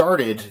study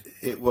started,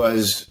 it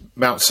was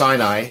Mount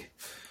Sinai,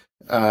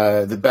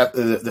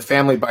 the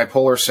Family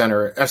Bipolar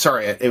Center.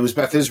 It was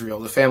Beth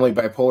Israel, the Family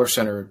Bipolar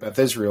Center at Beth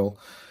Israel.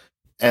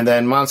 And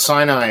then Mount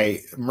Sinai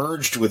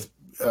merged with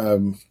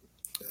Beth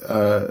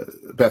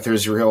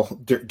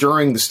Israel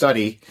during the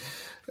study.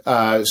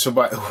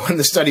 When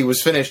the study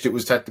was finished, it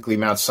was technically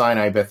Mount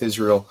Sinai, Beth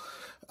Israel.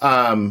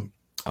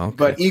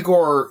 But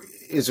Igor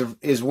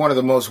is one of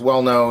the most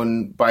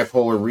well-known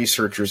bipolar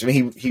researchers. I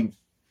mean, he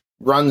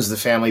runs the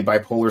Family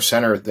Bipolar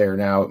Center there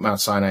now at Mount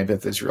Sinai,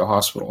 Beth Israel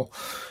Hospital,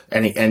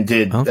 and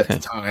did at the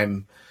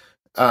time.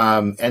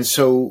 And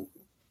so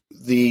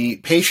the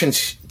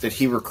patients that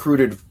he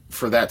recruited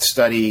for that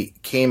study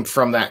came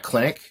from that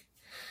clinic.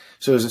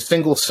 So it was a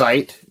single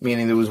site,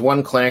 meaning there was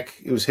one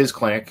clinic. It was his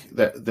clinic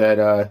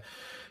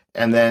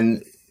and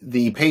then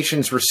the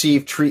patients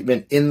received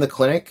treatment in the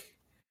clinic,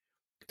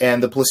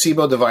 and the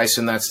placebo device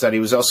in that study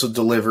was also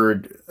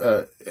delivered.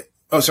 It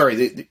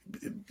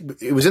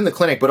was in the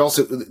clinic, but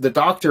also the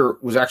doctor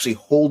was actually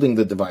holding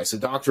the device. The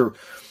doctor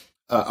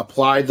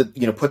applied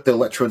put the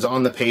electrodes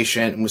on the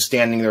patient and was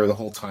standing there the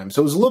whole time.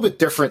 So it was a little bit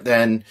different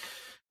than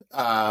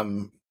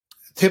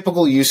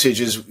typical usage.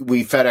 Is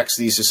we FedEx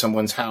these to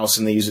someone's house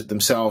and they use it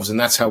themselves, and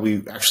that's how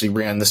we actually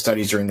ran the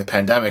studies during the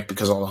pandemic,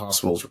 because all the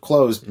hospitals were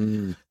closed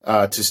to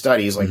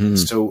studies like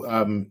this. So,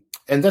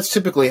 and that's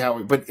typically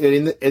how. But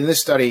in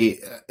this study,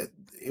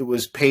 it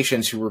was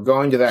patients who were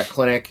going to that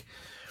clinic,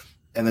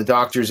 and the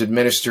doctors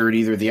administered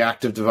either the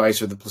active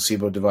device or the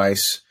placebo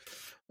device,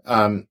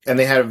 and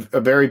they had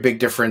a very big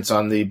difference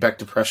on the Beck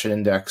Depression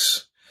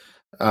Index.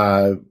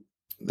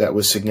 That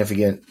was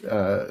significant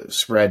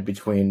spread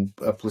between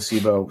a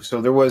placebo.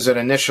 So there was an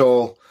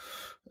initial,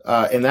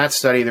 in that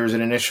study, there was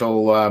an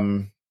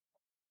initial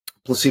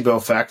placebo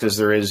effect, as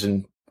there is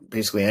in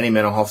basically any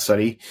mental health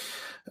study.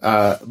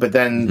 But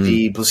then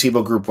the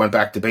placebo group went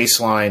back to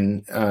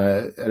baseline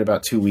at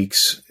about 2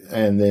 weeks,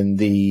 and then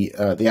the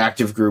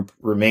active group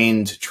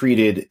remained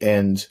treated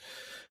and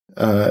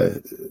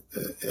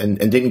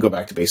didn't go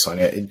back to baseline.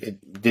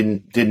 It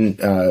didn't.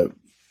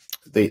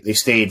 They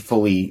stayed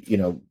fully,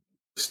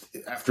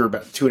 after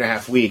about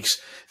 2.5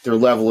 weeks, their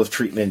level of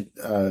treatment,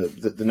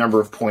 the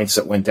number of points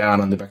that went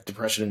down on the Beck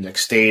Depression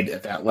Index stayed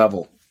at that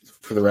level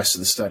for the rest of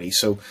the study.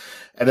 So,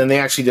 and then they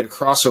actually did a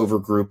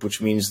crossover group, which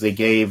means they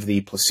gave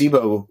the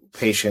placebo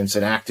patients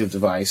an active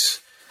device,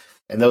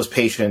 and those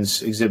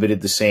patients exhibited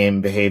the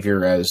same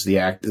behavior as the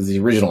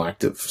original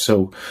active.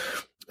 So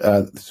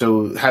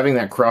having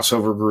that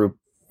crossover group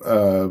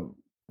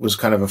was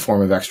kind of a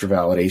form of extra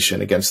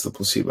validation against the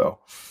placebo.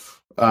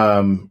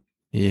 And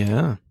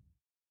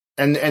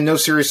no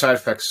serious side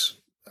effects.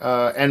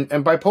 And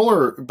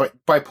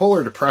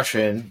bipolar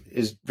depression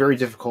is very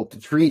difficult to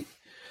treat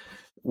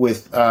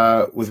with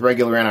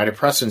regular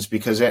antidepressants,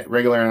 because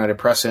regular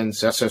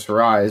antidepressants,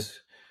 SSRIs,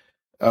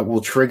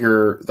 will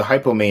trigger the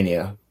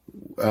hypomania.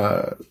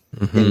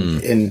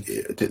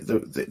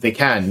 They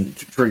can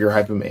trigger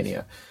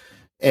hypomania,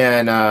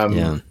 in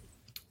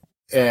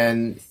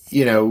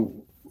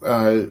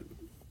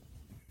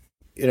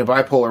a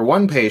bipolar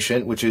 1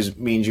 patient, which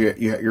means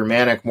you're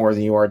manic more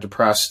than you are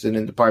depressed, and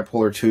in the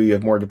bipolar 2, you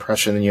have more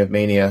depression than you have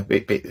mania,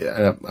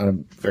 on a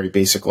very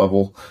basic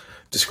level,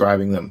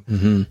 describing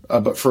them.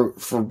 But for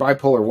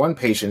bipolar 1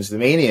 patients, the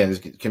mania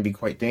can be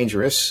quite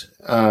dangerous.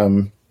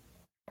 And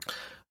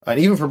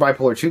even for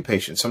bipolar 2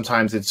 patients,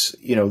 sometimes it's,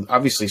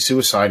 obviously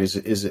suicide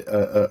is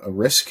a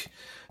risk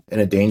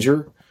and a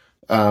danger.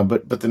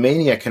 But the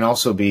mania can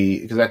also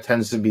be, because that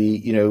tends to be,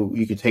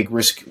 you could take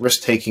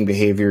risk-taking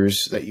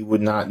behaviors that you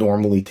would not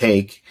normally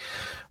take,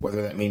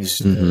 whether that means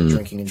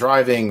drinking and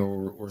driving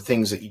or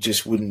things that you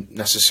just wouldn't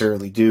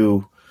necessarily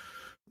do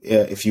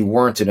if you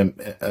weren't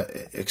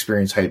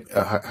experience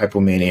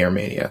hypomania or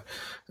mania.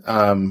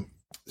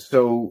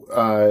 So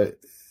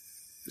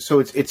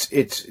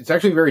it's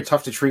actually very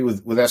tough to treat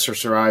with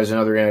SSRIs and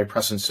other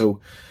antidepressants. So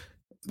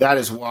that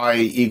is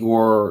why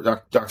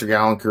Dr.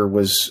 Galenker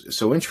was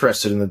so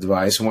interested in the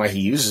device, and why he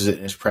uses it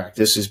in his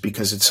practice, is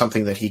because it's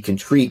something that he can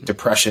treat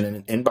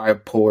depression in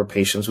bipolar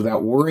patients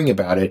without worrying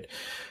about it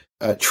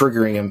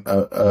triggering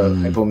a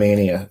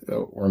hypomania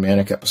or a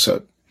manic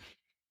episode.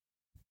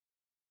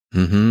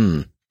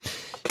 And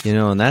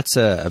that's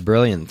a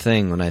brilliant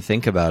thing when I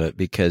think about it,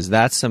 because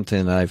that's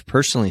something that I've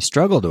personally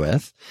struggled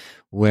with,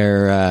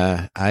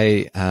 where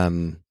I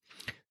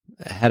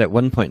had at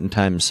one point in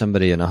time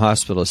somebody in a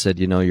hospital said,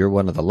 you're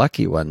one of the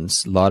lucky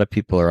ones. A lot of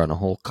people are on a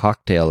whole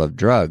cocktail of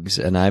drugs,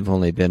 and I've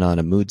only been on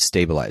a mood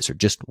stabilizer,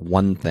 just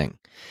one thing,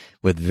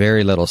 with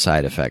very little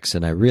side effects.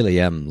 And I really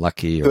am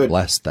lucky or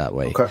blessed that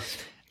way.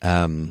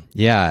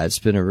 Yeah, it's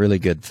been a really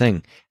good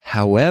thing.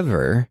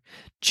 However,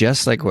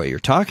 just like what you're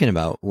talking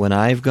about, when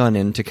I've gone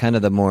into kind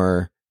of the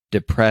more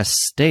depressed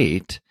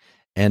state,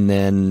 and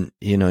then,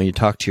 you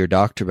talk to your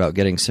doctor about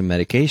getting some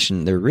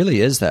medication, there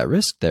really is that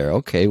risk there.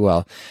 Okay,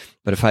 well,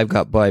 but if I've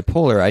got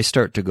bipolar, I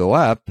start to go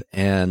up,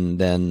 and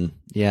then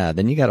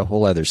you got a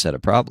whole other set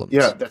of problems.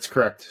 Yeah, that's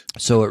correct.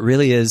 So it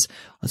really is,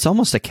 it's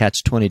almost a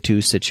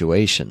catch-22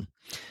 situation.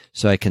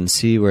 So I can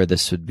see where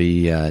this would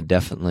be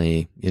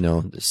definitely,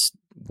 this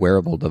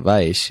wearable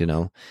device,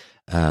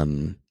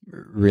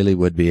 really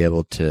would be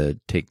able to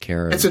take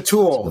care of. It's a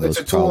tool. It's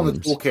a tool problems.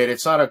 in the toolkit.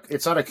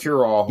 It's not a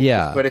cure-all.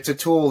 Yeah. But it's a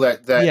tool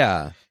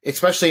that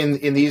especially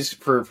in these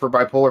for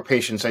bipolar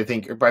patients, I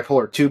think, or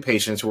bipolar 2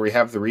 patients where we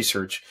have the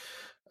research.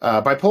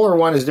 Bipolar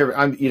 1 is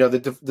different.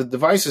 The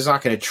device is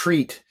not going to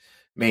treat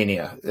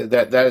mania.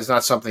 That is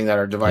not something that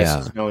our device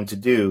is known to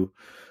do.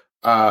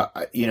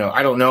 I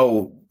don't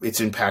know its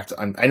impact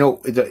on. I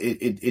know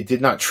it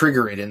did not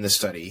trigger it in the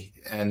study,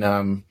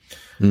 and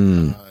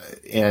we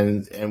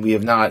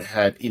have not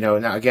had.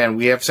 Now again,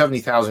 we have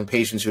 70,000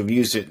 patients who have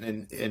used it,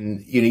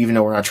 and even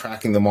though we're not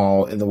tracking them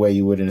all in the way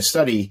you would in a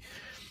study,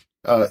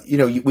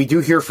 we do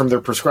hear from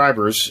their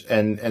prescribers,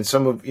 and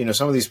some of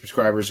these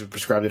prescribers have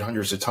prescribed it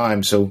hundreds of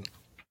times, so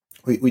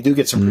we do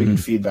get some pretty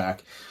good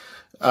feedback.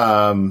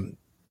 So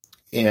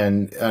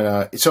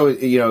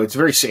it's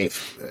very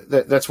safe.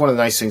 That's one of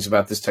the nice things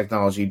about this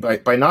technology.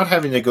 By not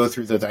having to go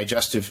through the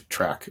digestive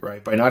tract,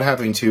 right? By not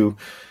having to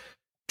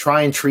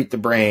try and treat the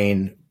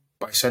brain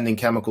by sending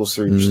chemicals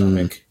through your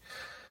stomach,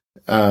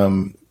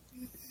 there's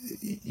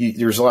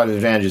a lot of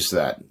advantages to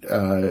that.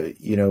 A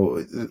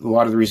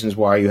lot of the reasons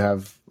why you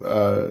have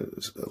a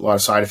lot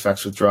of side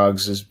effects with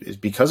drugs is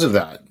because of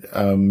that.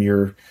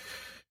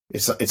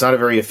 It's not a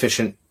very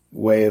efficient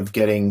way of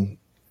getting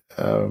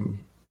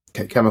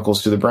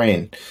chemicals to the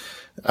brain.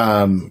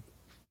 You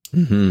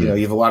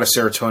have a lot of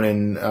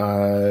serotonin,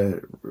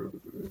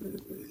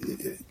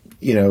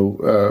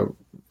 you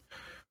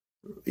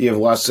have a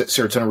lot of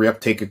serotonin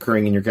reuptake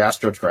occurring in your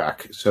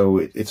gastrotract. So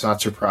it's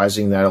not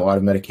surprising that a lot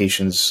of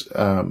medications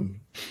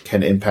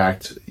can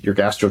impact your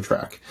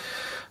gastrotract.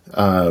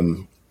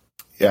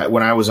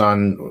 When I was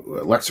on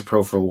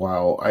Lexapro for a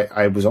while,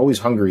 I was always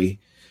hungry.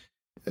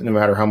 No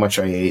matter how much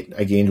I ate,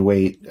 I gained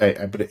weight.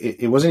 But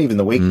it wasn't even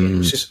the weight gain. It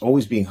was just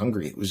always being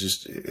hungry. It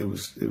was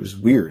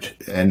weird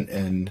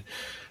and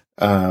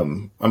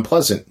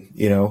unpleasant,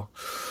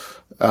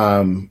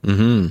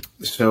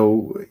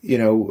 So,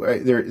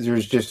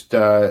 there's just,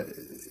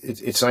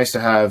 it's nice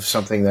to have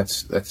something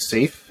that's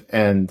safe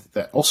and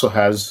that also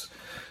has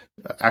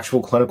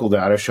actual clinical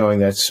data showing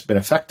that's been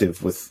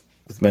effective with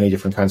many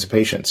different kinds of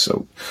patients.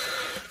 So.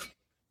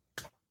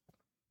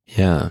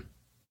 Yeah,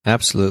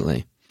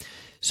 absolutely.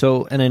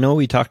 So, and I know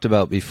we talked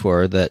about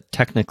before that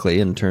technically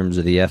in terms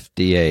of the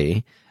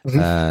FDA,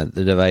 the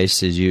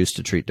device is used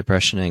to treat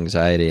depression,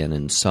 anxiety, and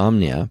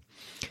insomnia.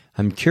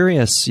 I'm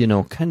curious,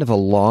 kind of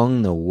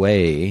along the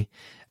way,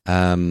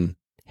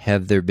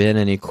 have there been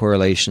any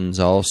correlations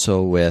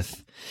also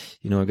with,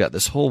 we've got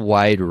this whole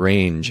wide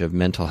range of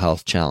mental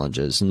health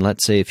challenges. And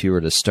let's say if you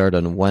were to start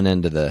on one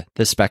end of the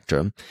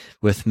spectrum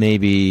with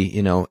maybe,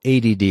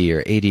 ADD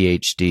or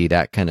ADHD,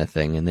 that kind of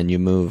thing. And then you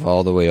move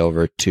all the way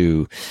over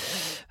to,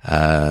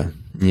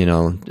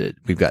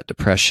 we've got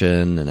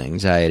depression and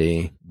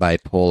anxiety,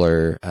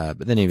 bipolar,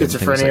 but then even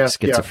things like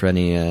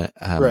schizophrenia,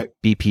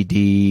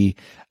 BPD.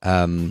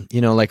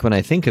 Like when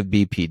I think of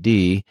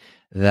BPD,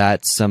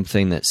 that's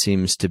something that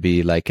seems to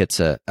be like it's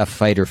a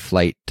fight or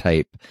flight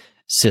type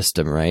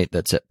system, right?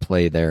 That's at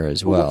play there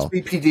as well. What's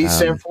BPD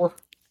stand for?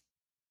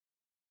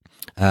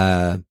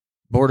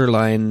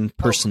 Borderline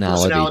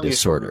personality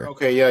disorder.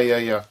 Okay,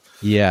 yeah.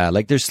 Yeah,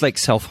 like there's like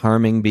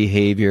self-harming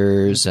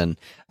behaviors, and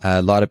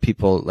a lot of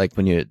people, like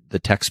when the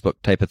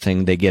textbook type of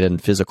thing, they get in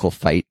physical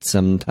fights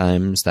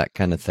sometimes, that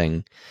kind of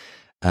thing.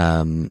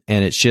 And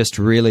it's just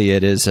really,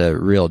 it is a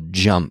real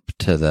jump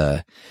to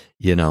the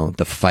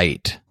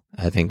fight,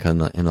 I think,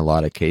 in a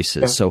lot of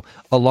cases. Yeah. So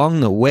along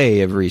the way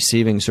of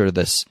receiving sort of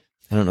this,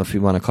 I don't know if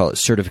you want to call it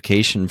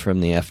certification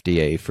from the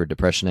FDA for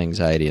depression,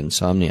 anxiety,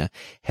 insomnia,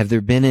 have there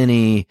been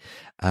any,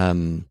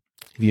 have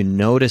you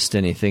noticed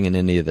anything in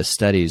any of the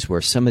studies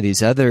where some of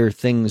these other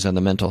things on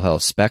the mental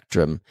health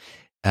spectrum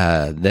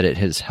that it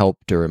has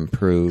helped or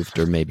improved,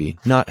 or maybe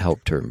not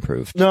helped or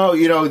improved?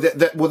 No,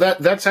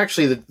 that's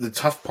actually the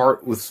tough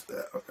part with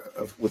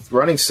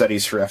running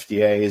studies for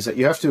FDA is that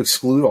you have to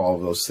exclude all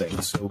of those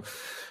things. So,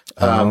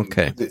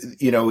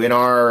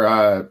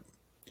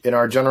 in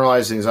our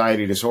generalized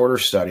anxiety disorder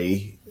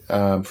study,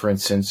 for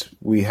instance,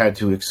 we had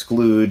to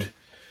exclude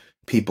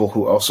people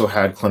who also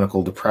had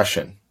clinical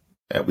depression.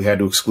 We had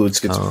to exclude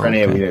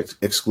schizophrenia. We had to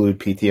exclude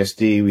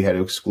PTSD. We had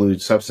to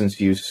exclude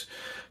substance use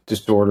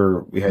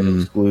disorder. We had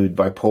to exclude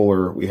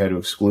bipolar. We had to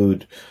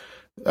exclude,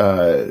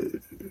 a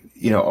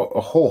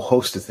whole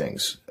host of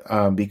things,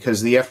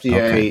 because the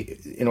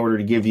FDA, in order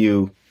to give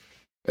you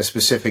a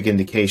specific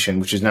indication,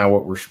 which is now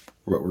what we're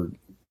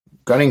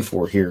gunning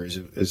for here,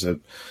 is a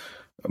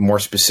more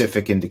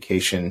specific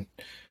indication.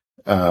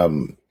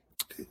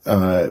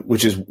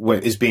 which is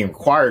what is being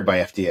required by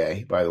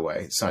FDA, by the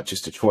way. It's not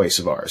just a choice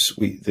of ours.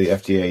 The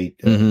FDA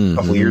a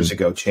couple of years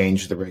ago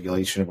changed the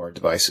regulation of our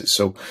devices.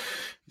 So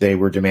they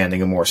were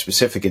demanding a more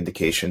specific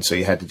indication. So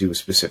you had to do a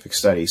specific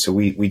study. So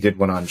we did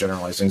one on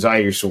generalized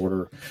anxiety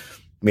disorder,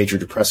 major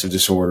depressive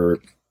disorder,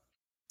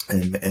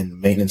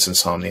 and maintenance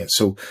insomnia.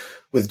 So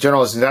with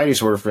generalized anxiety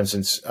disorder, for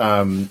instance,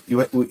 you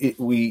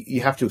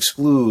have to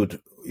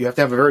exclude, you have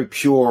to have a very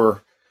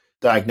pure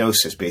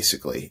diagnosis,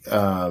 basically,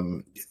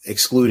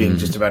 excluding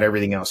just about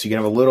everything else. You can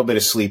have a little bit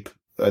of sleep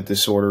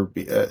disorder,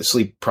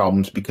 sleep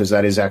problems, because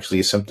that is actually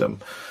a symptom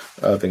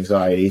of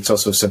anxiety. It's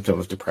also a symptom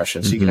of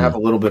depression. So you can have a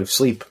little bit of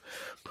sleep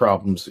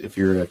problems if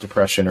you're in a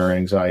depression or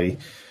anxiety,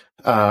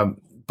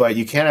 but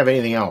you can't have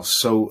anything else.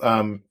 So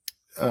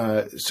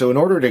in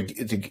order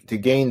to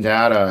gain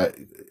data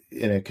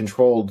in a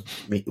controlled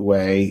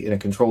way, in a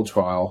controlled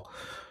trial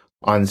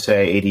on,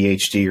 say,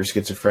 ADHD or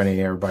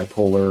schizophrenia or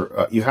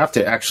bipolar, you have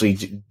to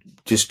actually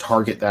just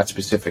target that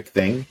specific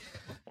thing.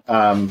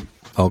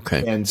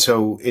 Okay. And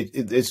so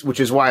it's, which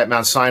is why at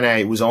Mount Sinai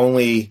it was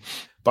only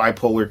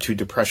bipolar to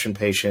depression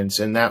patients.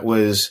 And that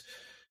was,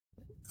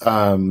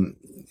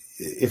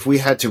 if we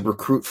had to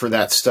recruit for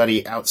that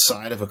study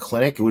outside of a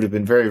clinic, it would have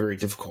been very, very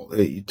difficult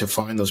to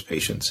find those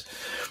patients.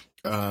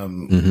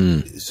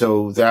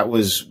 So that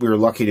was, we were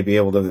lucky to be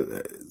able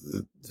to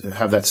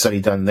have that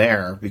study done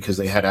there because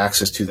they had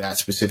access to that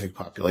specific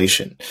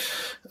population.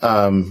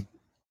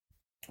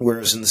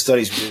 Whereas in the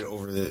studies we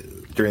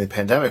did during the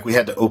pandemic, we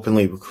had to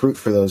openly recruit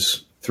for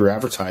those through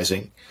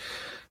advertising,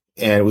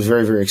 and it was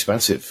very, very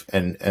expensive.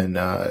 And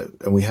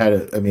we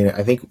had,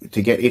 I think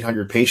to get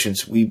 800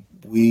 patients, we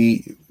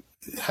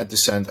had to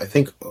send, I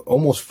think,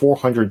 almost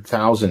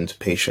 400,000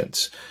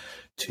 patients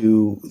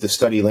to the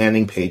study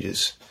landing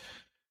pages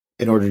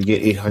in order to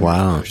get 800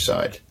 on their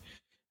side.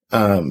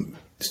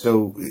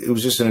 So it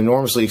was just an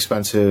enormously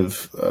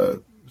expensive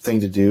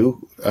thing to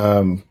do.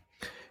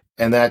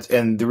 And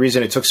the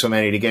reason it took so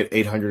many to get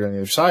 800 on the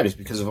other side is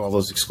because of all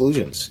those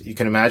exclusions. You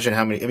can imagine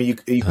how many, you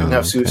couldn't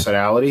have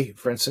suicidality,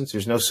 for instance.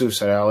 There's no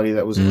suicidality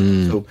that was,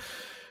 so,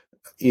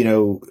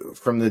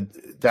 from the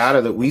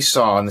data that we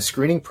saw in the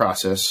screening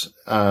process,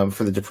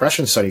 for the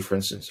depression study, for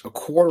instance, a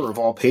quarter of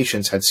all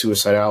patients had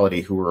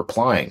suicidality who were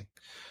applying.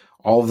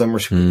 All of them were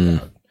screened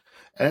out.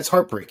 And it's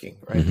heartbreaking,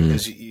 right?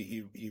 Because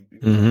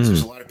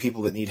there's a lot of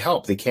people that need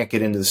help. They can't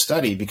get into the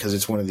study because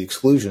it's one of the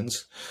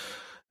exclusions.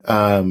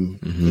 One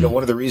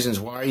of the reasons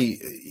why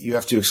you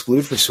have to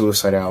exclude for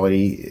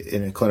suicidality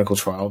in a clinical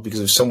trial, because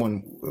if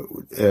someone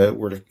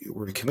were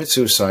to commit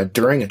suicide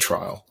during a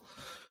trial,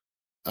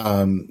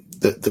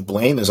 the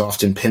blame is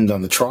often pinned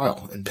on the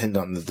trial and pinned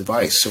on the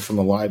device. So from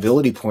a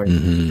liability point of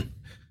view,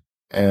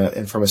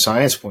 and from a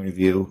science point of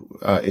view,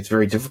 it's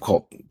very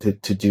difficult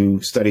to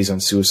do studies on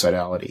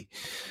suicidality.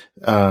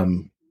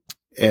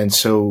 And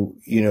so,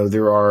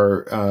 there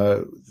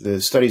are the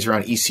studies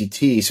around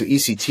ECT. So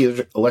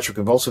ECT,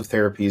 electroconvulsive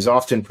therapy, is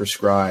often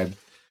prescribed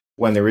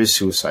when there is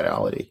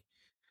suicidality.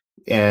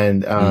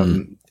 And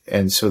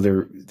so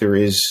there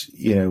is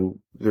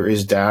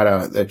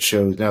data that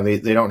shows, now they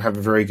don't have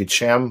a very good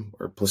sham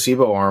or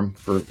placebo arm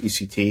for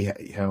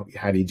ECT.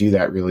 How do you do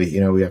that really?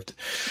 We have to,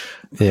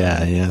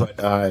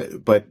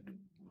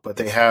 but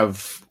they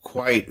have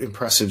quite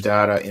impressive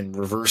data in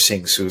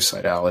reversing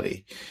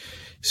suicidality.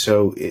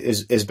 So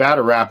as bad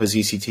a rap as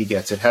ECT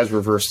gets, it has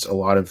reversed a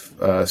lot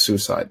of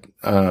suicide,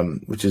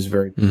 which is a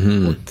very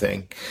important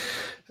thing.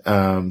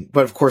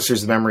 But of course,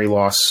 there's the memory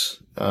loss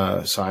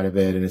side of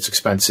it, and it's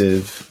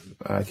expensive.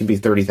 It can be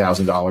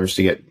 $30,000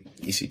 to get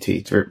ECT.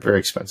 It's very, very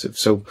expensive.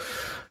 So,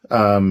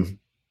 so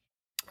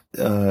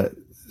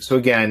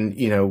again,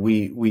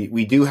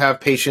 we do have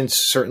patients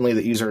certainly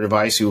that use our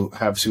device who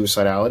have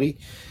suicidality.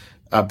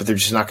 But they're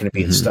just not going to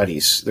be in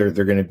studies.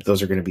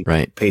 Those are going to be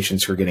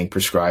patients who are getting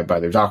prescribed by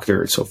their doctor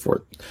and so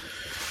forth.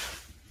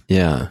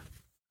 Yeah.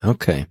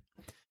 Okay.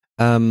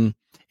 And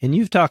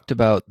you've talked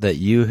about that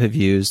you have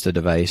used the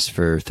device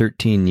for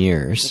 13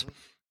 years.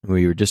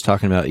 We were just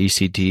talking about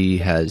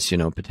ECT has,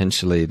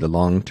 potentially the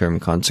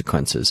long-term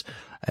consequences.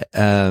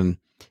 Have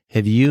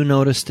you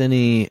noticed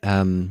any,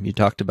 you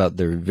talked about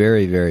the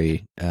very,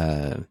 very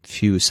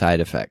few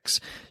side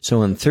effects.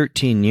 So in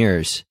 13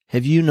 years,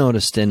 have you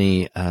noticed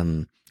any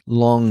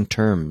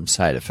long-term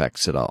side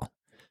effects at all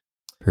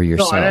for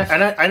yourself?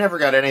 No, I never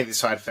got any of the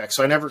side effects.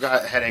 So I never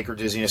got headache or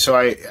dizziness. So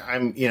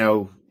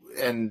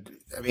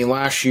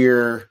last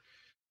year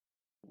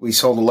we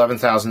sold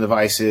 11,000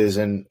 devices,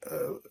 and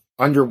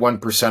under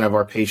 1% of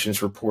our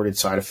patients reported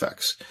side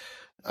effects.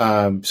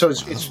 So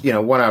it's 1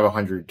 out of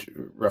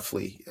 100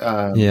 roughly.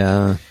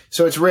 So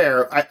it's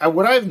rare.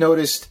 What I've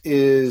noticed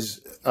is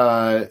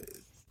that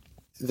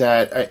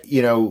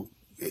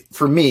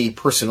for me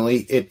personally,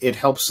 it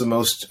helps the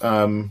most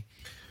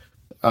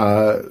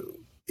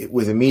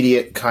with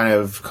immediate kind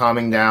of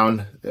calming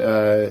down,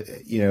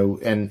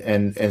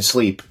 and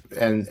sleep.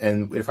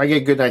 And if I get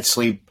a good night's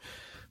sleep,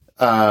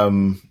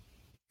 and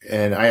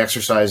I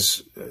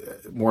exercise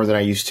more than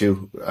I used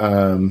to,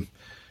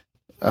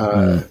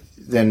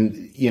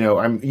 then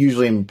I'm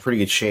usually in pretty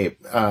good shape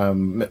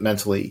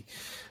mentally.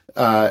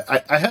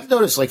 I have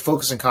noticed like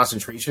focus and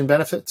concentration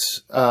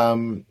benefits. I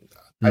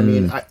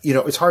mean,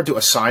 it's hard to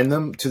assign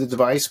them to the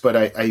device, but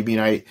I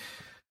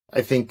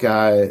think,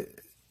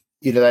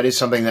 that is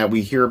something that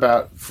we hear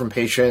about from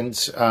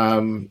patients.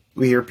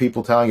 We hear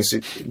people telling us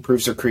it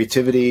improves their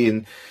creativity,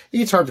 and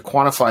it's hard to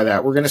quantify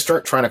that. We're going to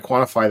start trying to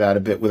quantify that a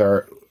bit with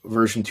our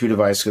version 2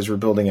 device, because we're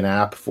building an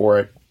app for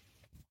it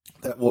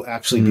that will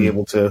actually be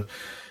able to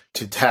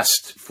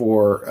test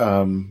for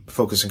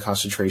focus and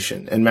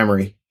concentration and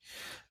memory.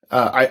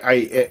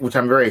 Which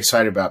I'm very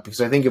excited about, because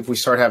I think if we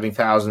start having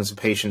thousands of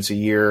patients a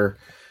year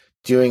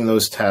doing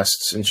those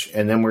tests,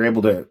 and then we're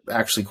able to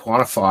actually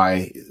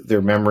quantify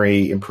their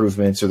memory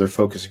improvements or their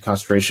focus and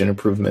concentration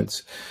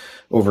improvements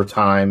over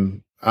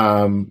time,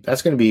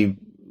 that's going to be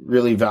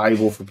really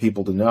valuable for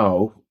people to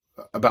know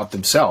about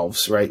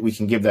themselves, right? We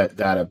can give that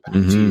data back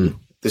to you.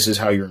 This is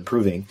how you're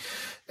improving.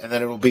 And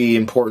then it will be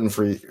important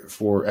for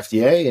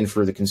FDA and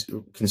for the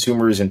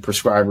consumers and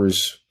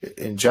prescribers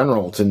in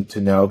general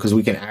to know, because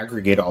we can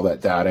aggregate all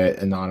that data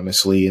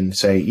anonymously and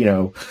say,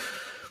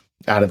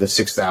 out of the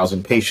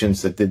 6,000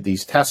 patients that did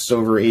these tests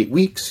over 8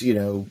 weeks,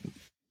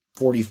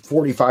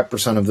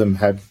 45% of them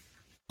had,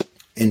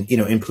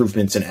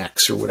 improvements in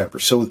X or whatever.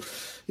 So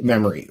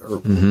memory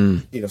or,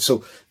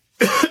 so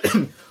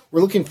we're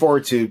looking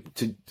forward to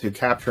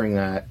capturing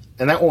that,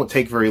 and that won't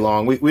take very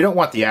long. We don't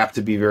want the app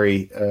to be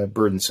very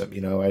burdensome.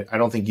 I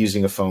don't think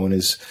using a phone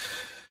is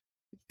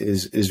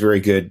very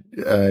good.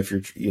 If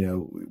you're,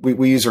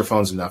 we use our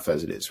phones enough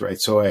as it is,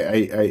 right? So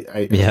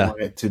I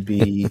want it to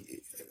be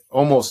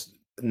almost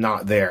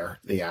not there,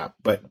 the app,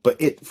 but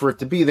for it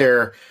to be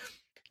there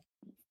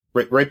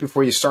right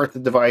before you start the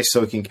device,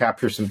 so it can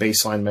capture some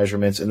baseline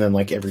measurements, and then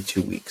like every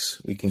 2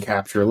 weeks we can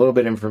capture a little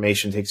bit of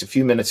information. It takes a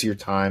few minutes of your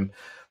time,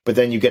 but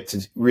then you get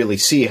to really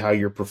see how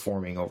you're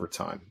performing over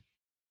time.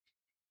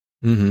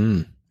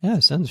 Yeah,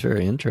 sounds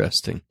very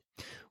interesting.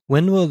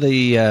 When do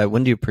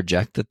you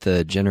project that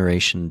the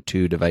Generation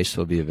 2 device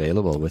will be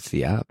available with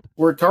the app?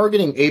 We're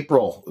targeting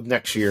April of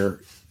next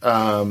year.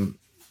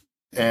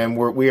 And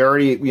we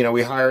already,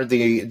 we hired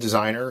the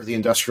designer, the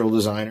industrial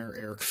designer,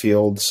 Eric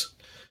Fields,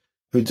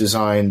 who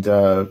designed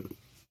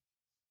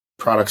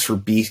products for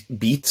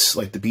Beats,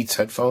 like the Beats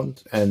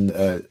headphones, and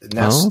Nest.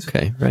 Oh,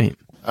 okay, right.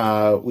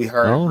 We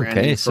hired a brand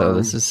new firm. So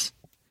this is...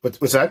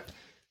 What's that?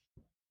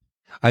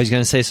 I was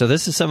going to say, so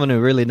this is someone who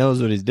really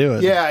knows what he's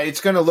doing. Yeah,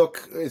 it's going to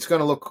look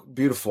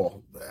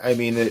beautiful. I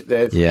mean,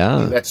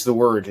 that's the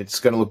word. It's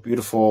going to look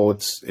beautiful.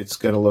 It's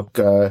going to look,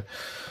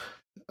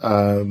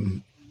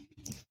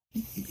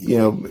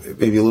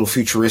 maybe a little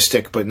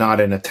futuristic, but not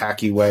in a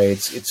tacky way.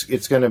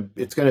 It's going to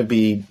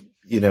be,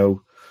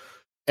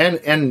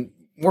 and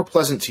more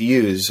pleasant to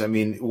use. I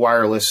mean,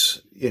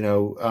 wireless,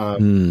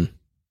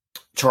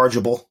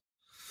 chargeable.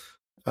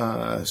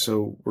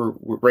 So we're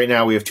right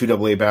now we have 2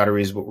 AA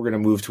batteries, but we're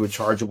going to move to a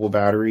chargeable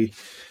battery.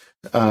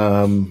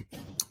 And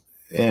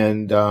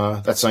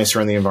that's nicer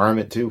on the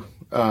environment too.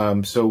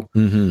 And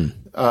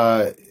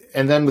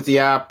then with the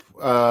app,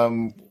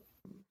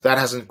 that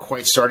hasn't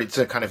quite started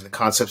to kind of the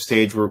concept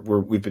stage where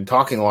we've been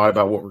talking a lot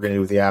about what we're going to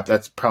do with the app.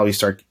 That's probably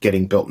start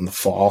getting built in the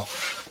fall.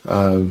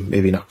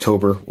 Maybe in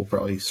October, we'll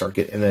probably start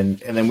and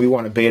then we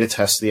want to beta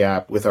test the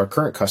app with our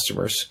current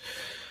customers.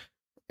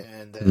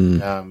 And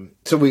then,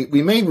 so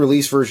we may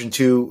release version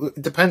 2.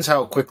 It depends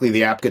how quickly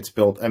the app gets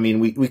built. I mean,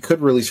 we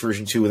could release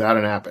version 2 without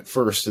an app at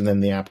first, and then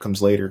the app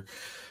comes later.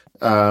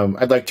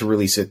 I'd like to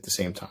release it at the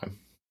same time.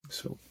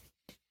 So,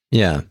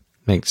 yeah,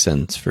 makes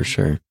sense for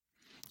sure.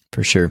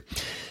 For sure.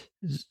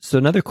 So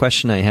another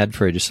question I had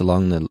for you, just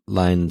along the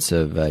lines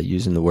of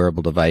using the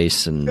wearable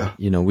device, and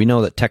we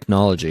know that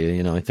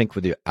technology, I think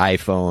with your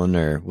iPhone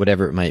or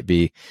whatever it might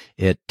be,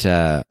 it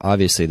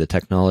obviously the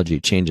technology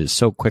changes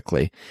so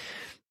quickly.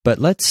 But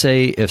let's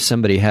say if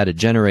somebody had a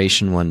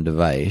Generation 1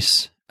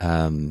 device,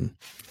 and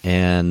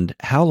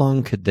how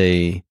long could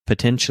they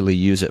potentially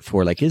use it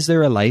for? Like, is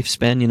there a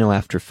lifespan?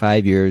 After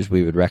 5 years,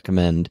 we would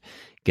recommend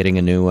getting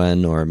a new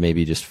one, or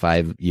maybe just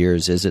 5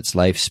 years is its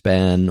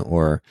lifespan,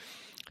 or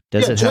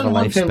does it have a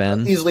lifespan?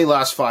 Can easily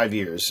last 5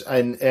 years,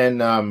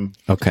 and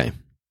okay.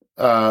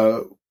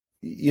 It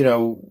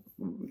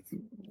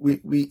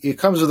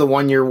comes with a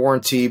 1-year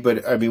warranty,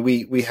 but I mean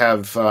we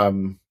have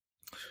I'm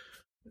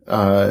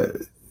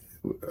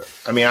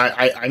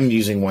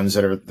using ones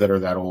that are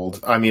that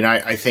old. I mean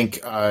I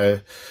think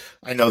I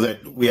know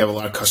that we have a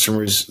lot of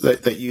customers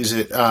that use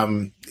it.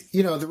 The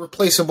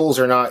replaceables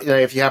are not.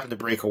 If you happen to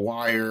break a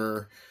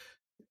wire.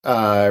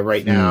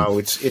 Right now,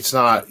 it's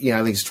not.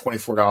 I think it's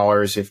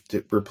 $24 if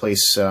to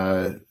replace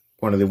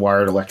one of the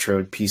wired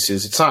electrode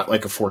pieces. It's not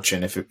like a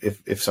fortune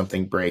if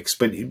something breaks.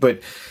 But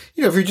if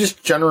you're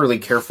just generally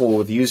careful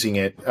with using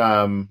it,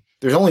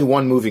 there's only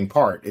one moving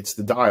part. It's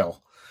the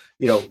dial.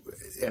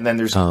 And then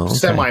there's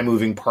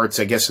semi-moving parts,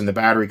 I guess, in the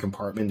battery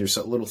compartment. There's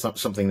a little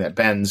something that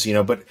bends.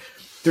 But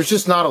there's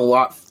just not a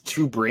lot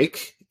to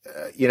break.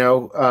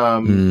 So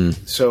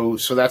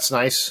that's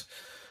nice.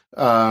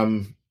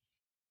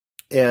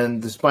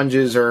 And the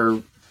sponges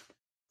are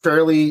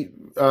fairly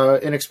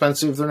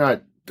inexpensive. They're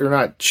not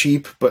not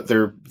cheap, but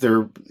they're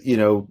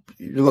you're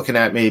looking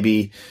at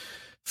maybe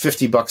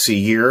 $50 a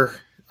year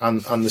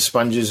on the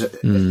sponges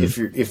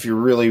if you're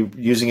really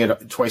using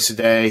it twice a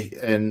day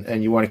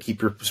and you want to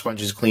keep your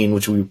sponges clean,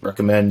 which we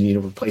recommend,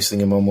 replacing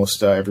them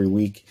almost every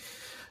week.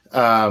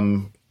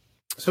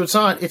 So it's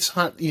not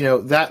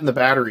that and the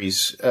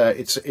batteries.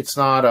 It's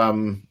not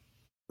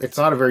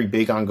a very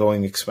big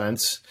ongoing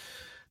expense.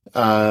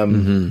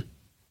 And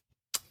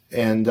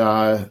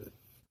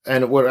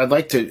what I'd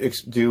like to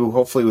do,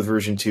 hopefully with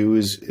version 2,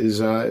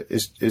 is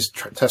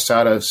test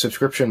out a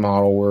subscription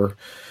model where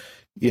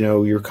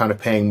you're kind of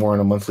paying more on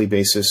a monthly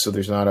basis. So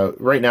there's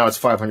not right now it's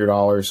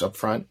 $500 up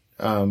front.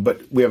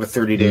 But we have a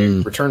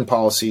 30-day return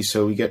policy,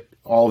 so we get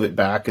all of it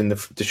back, and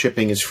the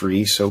shipping is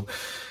free. So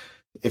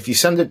if you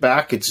send it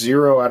back, it's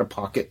 $0 out of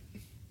pocket.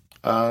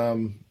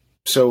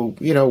 So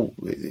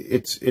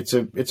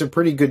it's a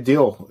pretty good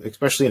deal,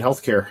 especially in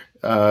healthcare.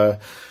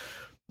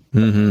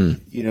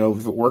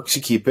 If it works,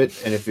 you keep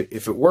it, and if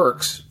it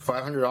works,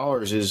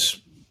 $500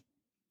 is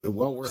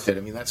well worth it.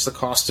 I mean, that's the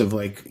cost of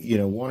 1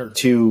 or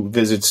 2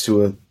 visits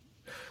to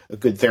a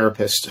good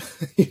therapist.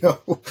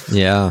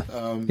 Yeah,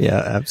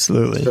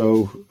 absolutely.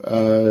 So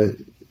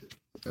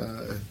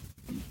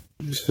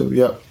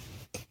yeah.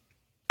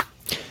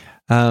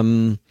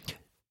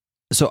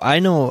 So I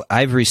know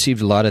I've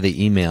received a lot of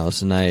the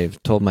emails, and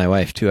I've told my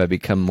wife too, I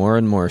become more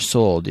and more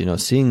sold.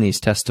 Seeing these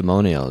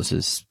testimonials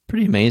is a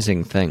pretty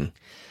amazing thing.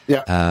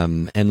 Yeah.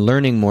 And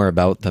learning more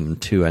about them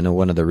too. I know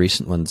one of the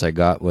recent ones I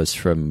got was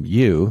from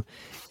you,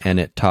 and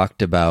it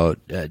talked about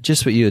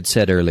just what you had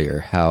said earlier,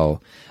 how,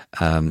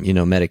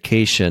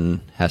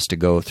 medication has to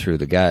go through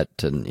the gut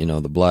and,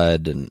 the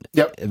blood, and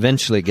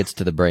eventually it gets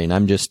to the brain.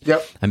 I'm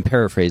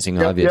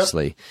paraphrasing,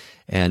 obviously.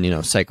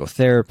 And,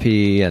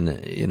 psychotherapy and,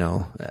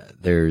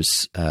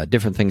 there's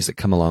different things that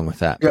come along with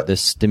that. But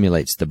this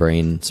stimulates the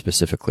brain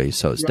specifically.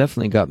 So it's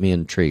definitely got me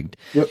intrigued.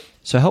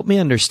 So help me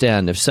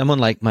understand, if someone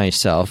like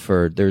myself,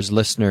 or there's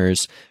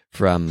listeners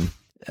from,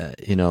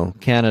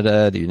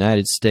 Canada, the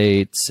United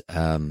States,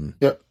 all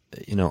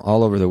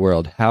over the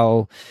world,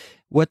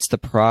 what's the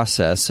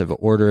process of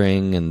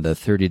ordering and the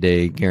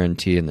 30-day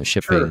guarantee and the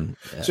shipping?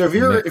 Sure. So if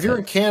you're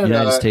in Canada,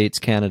 United States,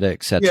 Canada,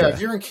 etc. Yeah, if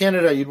you're in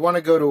Canada, you'd want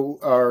to go to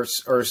our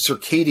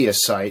Circadia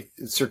site.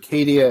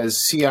 Circadia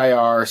is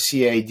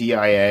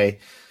CIRCADIA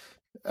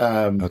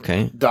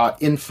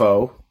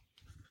 .info,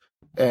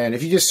 and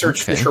if you just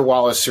search Fisher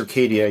Wallace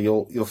Circadia,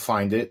 you'll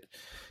find it.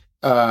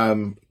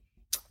 That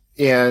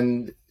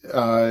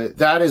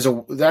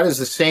is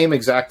the same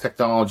exact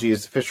technology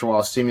as the Fisher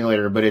Wallace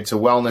stimulator, but it's a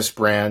wellness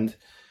brand.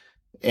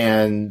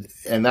 And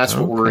that's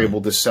what we're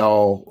able to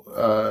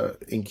sell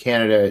in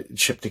Canada,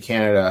 ship to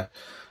Canada.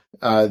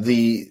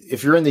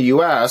 If you're in the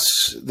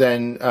US,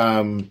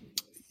 then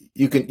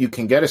you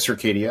can get a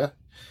Circadia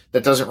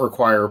that doesn't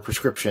require a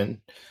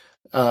prescription,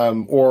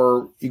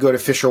 or you go to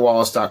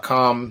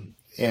fisherwallace.com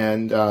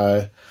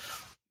and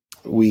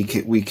we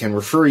can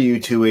refer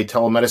you to a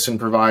telemedicine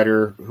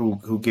provider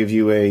who give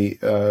you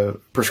a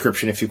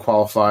prescription if you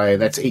qualify.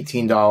 That's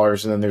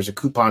 $18, and then there's a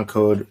coupon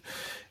code,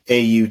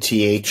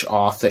 AUTH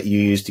auth, that you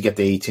use to get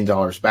the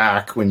 $18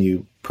 back when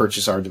you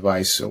purchase our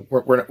device. So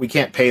we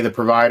can't pay the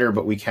provider,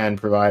 but we can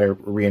provide a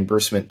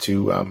reimbursement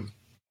to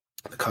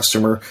the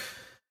customer.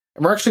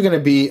 And we're actually going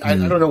to be, I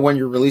don't know when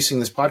you're releasing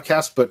this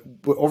podcast, but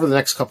over the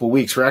next couple of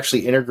weeks, we're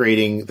actually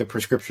integrating the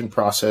prescription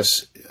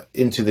process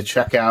into the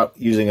checkout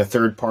using a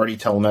third-party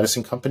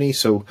telemedicine company.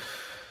 So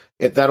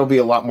that'll be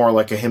a lot more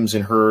like a Hims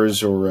and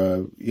Hers, or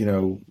a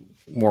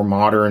more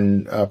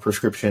modern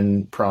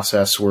prescription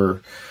process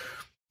where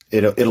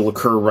it'll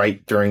occur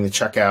right during the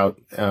checkout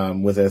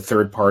with a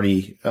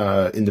third-party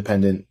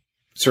independent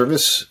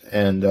service,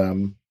 and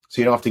so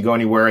you don't have to go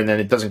anywhere, and then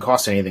it doesn't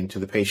cost anything to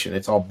the patient.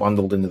 It's all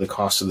bundled into the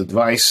cost of the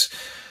device,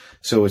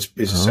 so it's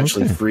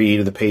essentially free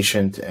to the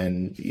patient,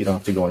 and you don't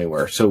have to go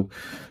anywhere. So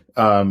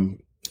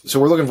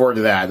we're looking forward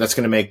to that. That's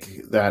going to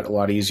make that a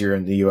lot easier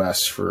in the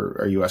U.S. for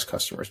our U.S.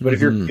 customers. But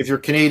if you're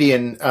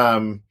Canadian,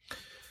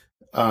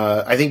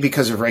 I think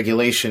because of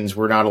regulations,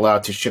 we're not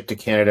allowed to ship to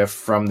Canada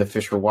from the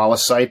Fisher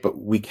Wallace site, but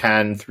we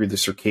can through the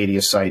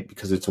Circadia site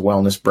because it's a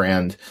wellness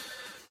brand.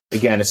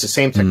 Again, it's the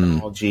same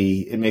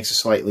technology. It makes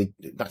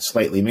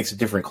it makes a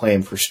different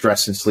claim for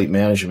stress and sleep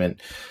management.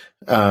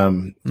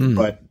 But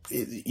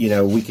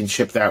we can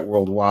ship that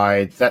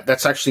worldwide.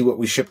 That's actually what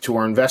we ship to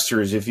our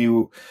investors. If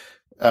you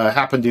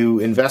happen to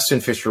invest in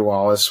Fisher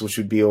Wallace, which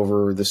would be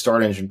over the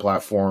Start Engine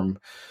platform,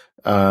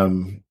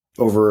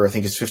 over, I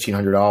think it's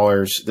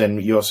 $1,500, then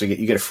you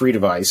get a free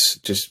device,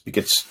 just it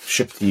gets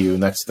shipped to you,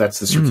 and that's the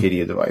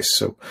Circadia device.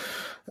 So,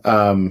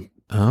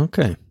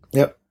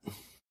 Yep.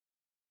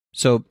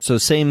 So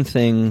same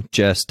thing,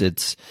 just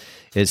it's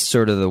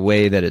sort of the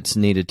way that it's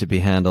needed to be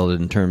handled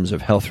in terms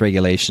of health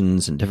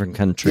regulations in different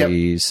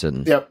countries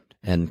and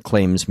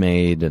claims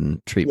made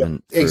and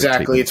treatment.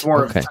 Exactly. It's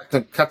more of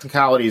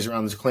technicalities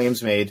around the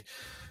claims made.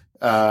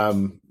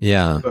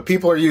 But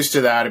people are used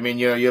to that. I mean,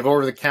 you have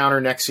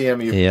over-the-counter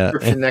Nexium, you have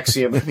prescription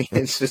Nexium. I mean,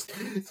 it's just,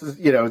 it's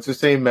the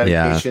same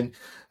medication.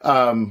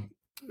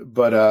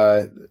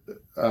 But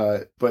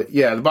but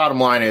yeah, the bottom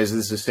line is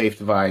this is a safe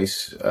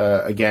device.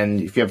 Again,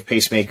 if you have a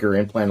pacemaker,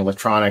 implant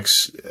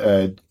electronics,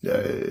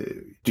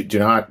 do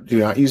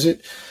not use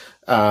it.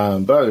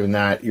 But other than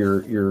that,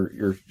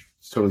 you're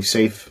totally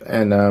safe.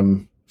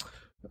 And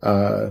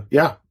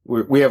yeah,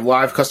 we have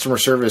live customer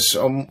service,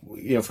 from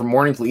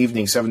morning till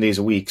evening, 7 days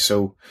a week.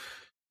 So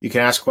you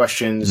can ask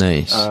questions.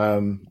 Nice.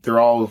 They're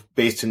all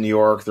based in New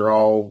York. They're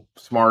all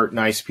smart,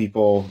 nice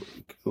people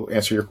who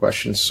answer your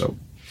questions. So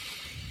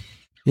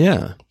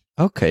yeah.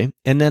 Okay.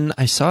 And then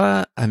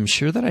I'm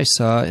sure that I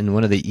saw in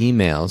one of the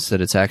emails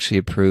that it's actually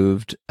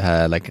approved,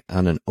 like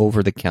on an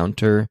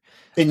over-the-counter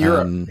in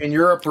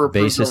Europe, we're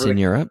basis in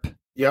Europe.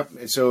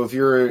 Yep. So if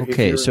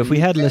we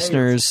had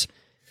listeners,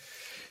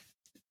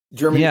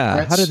 Germany,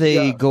 France, how do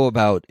they go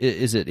about?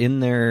 Is it in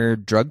their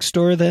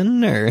drugstore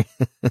then, or?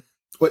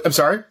 Wait, I'm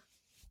sorry.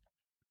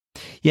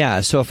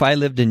 Yeah. So if I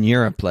lived in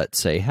Europe,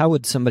 let's say, how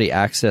would somebody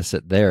access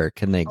it there?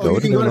 Can they go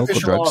to their local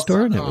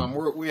drugstore?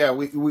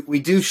 We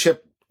do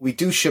ship. We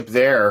do ship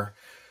there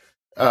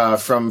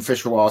from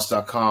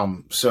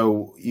FisherWallace.com.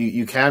 So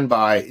you can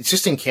buy. It's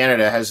just in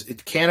Canada.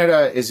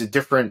 Canada is a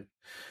different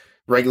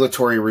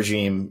regulatory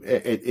regime.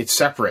 It's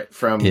separate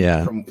from.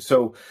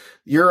 So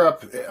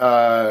Europe,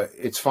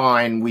 it's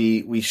fine.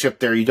 We ship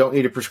there. You don't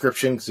need a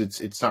prescription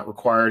because it's not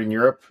required in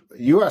Europe.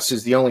 U.S.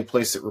 is the only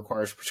place that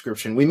requires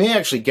prescription. We may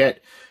actually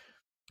get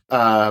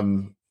a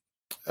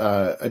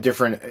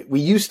different. We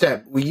used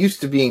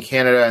to be in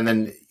Canada, and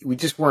then we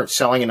just weren't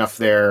selling enough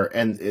there,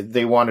 and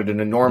they wanted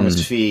an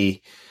enormous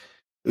fee.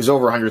 It was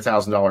over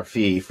 $100,000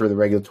 fee for the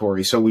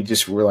regulatory. So we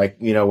just were like,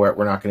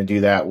 we're not going to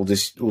do that. We'll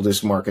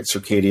just market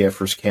Circadia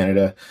for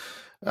Canada.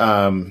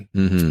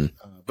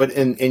 But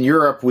in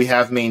Europe, we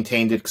have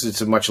maintained it because it's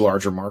a much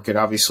larger market,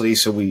 obviously.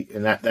 So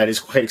that is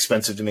quite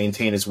expensive to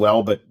maintain as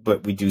well.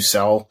 But we do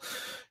sell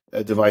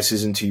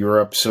devices into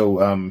Europe.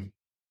 So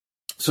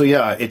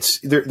yeah, it's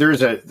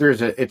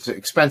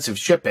expensive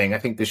shipping. I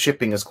think the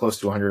shipping is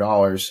close to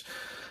 $100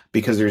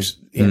 because there's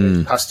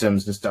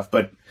customs and stuff.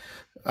 But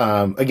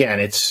again,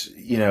 it's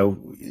we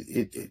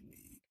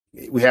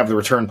have the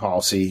return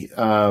policy.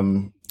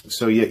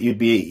 So you'd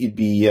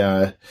be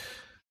out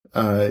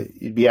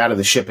of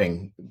the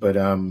shipping, but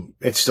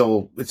it's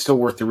still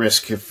worth the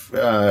risk if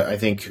I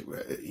think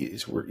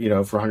for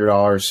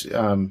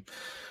 $100.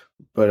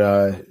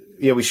 But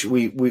yeah,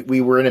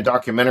 we were in a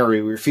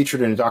documentary. We were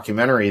featured in a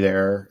documentary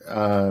there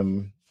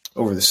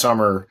over the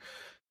summer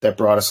that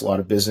brought us a lot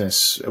of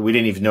business. We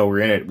didn't even know we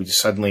were in it. We just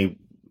suddenly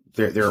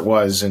there it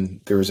was,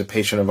 and there was a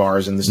patient of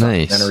ours in this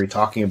documentary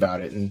talking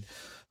about it, and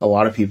a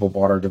lot of people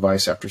bought our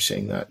device after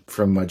seeing that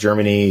from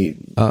Germany,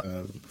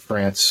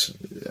 France,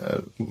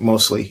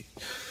 mostly.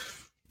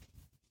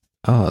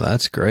 Oh,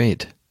 that's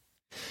great.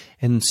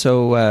 And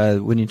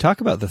so when you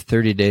talk about the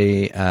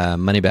 30-day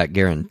money-back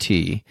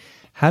guarantee,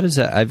 how does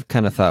that? I've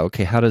kind of thought,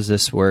 okay, how does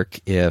this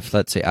work if,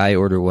 let's say, I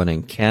order one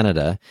in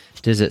Canada?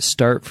 Does it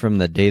start from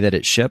the day that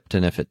it shipped,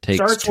 and if it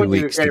takes 2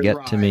 weeks to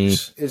get to me?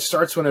 It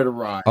starts when it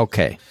arrives.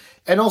 Okay.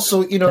 And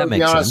also, to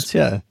be honest,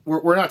 sense,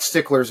 we're not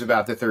sticklers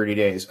about the 30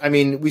 days. I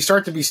mean, we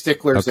start to be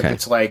sticklers if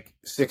it's like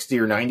 60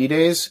 or 90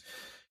 days.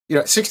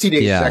 60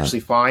 days is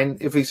actually fine.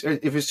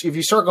 If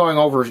you start going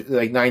over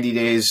like 90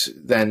 days,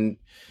 then,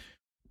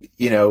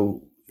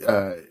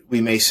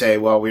 we may say,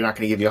 well, we're not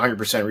going to give you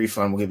 100%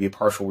 refund. We'll give you a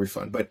partial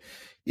refund. But,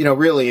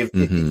 really, if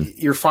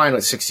you're fine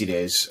with 60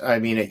 days. I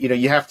mean,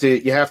 you have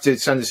to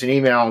send us an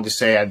email and just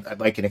say, I'd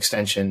like an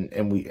extension,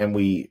 and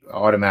we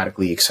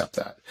automatically accept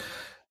that.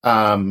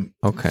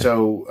 Okay.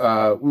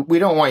 So, we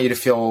don't want you to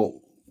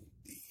feel,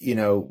 we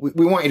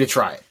want you to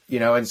try it,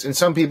 and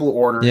some people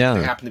order,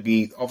 they happen to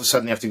be, all of a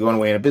sudden they have to go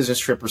away on a business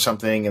trip or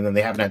something, and then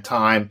they haven't had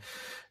time.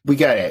 We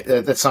get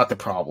it. That's not the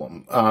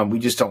problem. We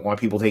just don't want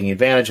people taking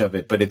advantage of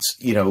it, but it's,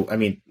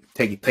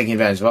 taking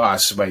advantage of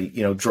us by,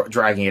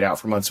 dragging it out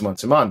for months and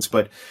months and months,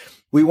 but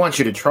we want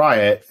you to try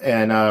it.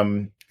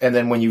 And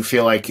then when you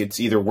feel like it's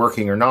either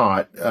working or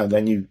not,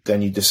 then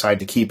you decide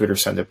to keep it or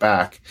send it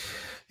back.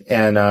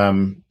 And,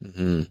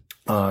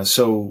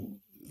 so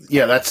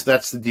yeah,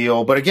 that's the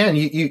deal. But again,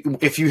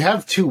 if you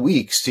have 2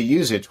 weeks to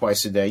use it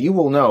twice a day, you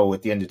will know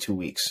at the end of 2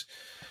 weeks.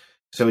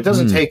 So it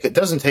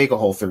doesn't take a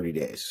whole 30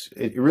 days.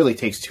 It really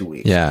takes 2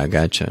 weeks. Yeah.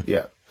 Gotcha.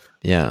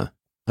 Yeah.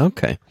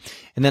 Okay.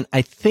 And then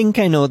I think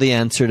I know the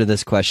answer to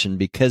this question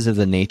because of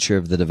the nature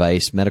of the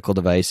device, medical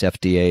device,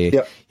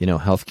 FDA,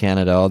 Health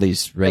Canada, all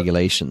these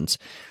regulations.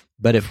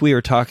 But if we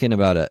were talking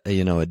about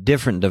a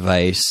different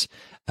device,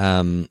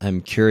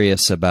 I'm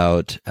curious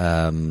about,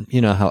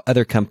 how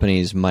other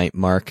companies might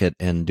market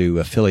and do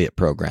affiliate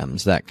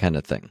programs, that kind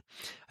of thing.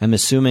 I'm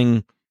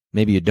assuming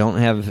maybe you don't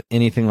have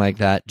anything like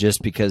that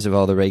just because of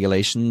all the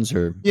regulations,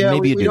 or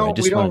maybe you do. I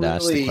just wanted to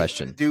ask the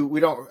question.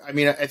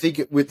 I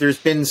think there's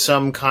been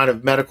some kind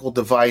of medical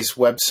device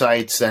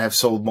websites that have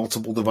sold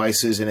multiple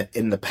devices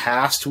in the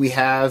past. We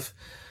have,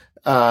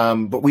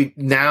 but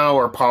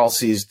our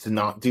policy is to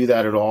not do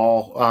that at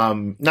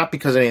all. Not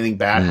because anything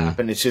bad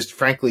happened. It's just,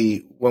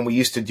 frankly, when we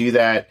used to do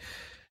that,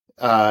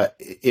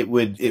 it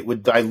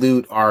would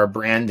dilute our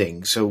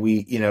branding. So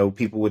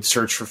people would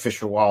search for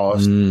Fisher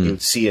Wallace, and you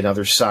would see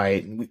another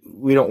site. And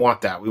we don't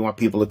want that. We want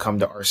people to come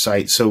to our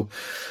site. So,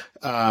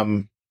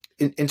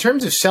 in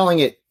terms of selling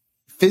it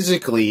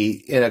physically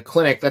in a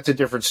clinic, that's a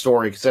different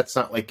story, because that's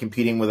not like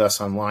competing with us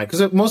online,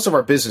 because most of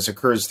our business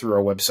occurs through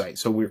our website.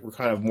 So we're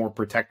kind of more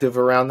protective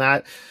around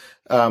that.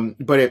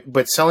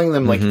 But selling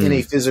them like in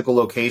a physical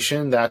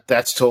location,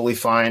 that's totally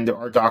fine. There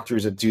are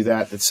doctors that do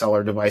that sell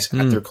our device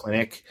at their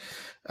clinic.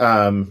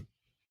 And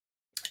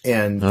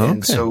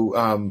so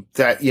and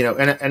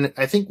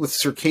I think with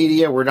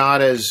Circadia, we're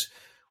not as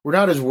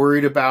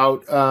worried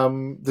about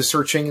the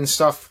searching and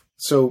stuff.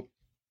 So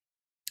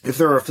if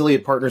there are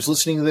affiliate partners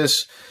listening to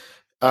this,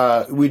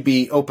 we'd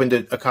be open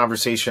to a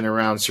conversation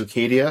around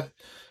Circadia,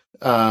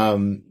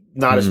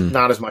 not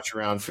as much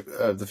around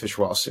the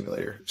Fisher Wallace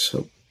simulator.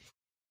 So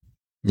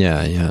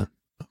yeah,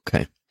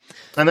 okay.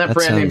 And that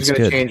brand name is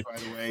going to change, by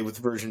the way, with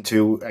version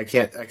 2. I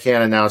can't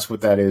announce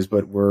what that is,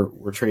 but we're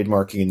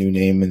trademarking a new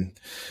name, and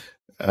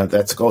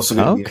that's also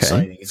going to be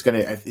exciting. It's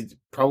going to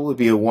probably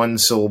be a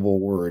 1-syllable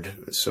word,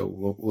 so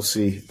we'll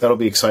see. That'll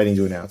be exciting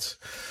to announce.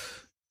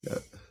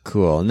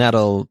 Cool, and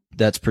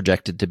that's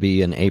projected to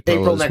be in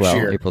April as next well,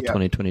 year. April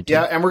 2022.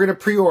 Yeah, and we're going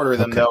to pre-order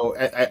them though,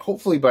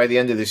 hopefully by the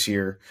end of this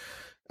year.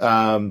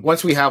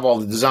 Once we have all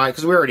the design,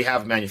 because we already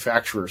have a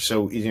manufacturer,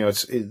 so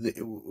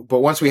but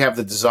once we have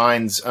the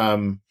designs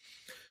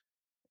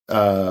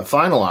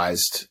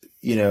finalized,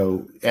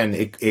 and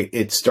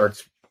it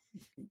starts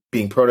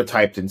being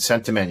prototyped and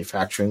sent to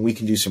manufacturing, we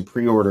can do some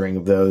pre-ordering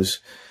of those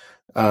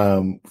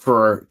for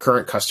our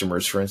current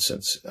customers, for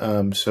instance.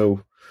 We're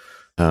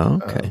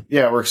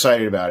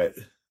excited about it.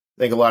 I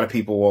think a lot of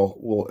people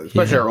will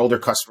especially our older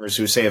customers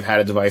who say have had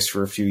a device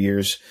for a few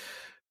years,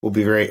 will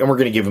be and we're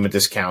going to give them a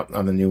discount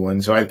on the new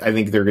one. So I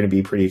think they're going to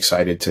be pretty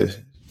excited to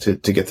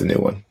get the new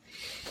one.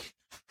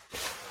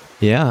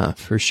 Yeah,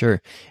 for sure.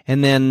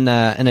 And then,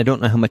 and I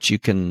don't know how much you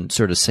can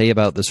sort of say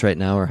about this right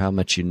now or how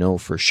much you know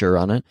for sure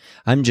on it.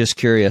 I'm just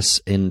curious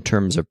in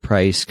terms of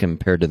price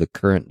compared to the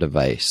current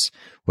device,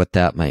 what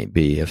that might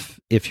be if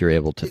you're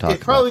able to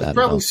talk about that.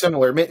 Probably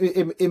similar.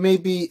 It may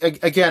be,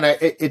 again,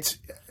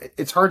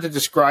 it's hard to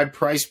describe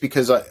price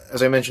because,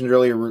 as I mentioned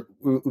earlier,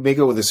 we may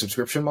go with a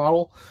subscription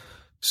model.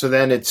 So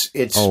then it's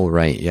oh,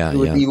 right. Yeah. It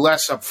would be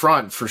less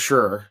upfront for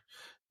sure.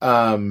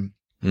 And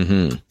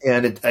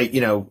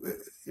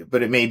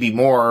but it may be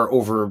more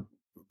over a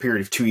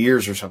period of 2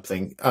 years or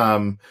something.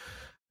 So,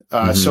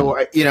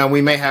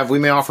 we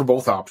may offer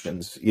both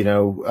options,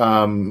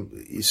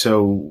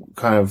 so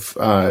kind of,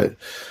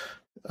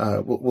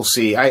 we'll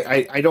see.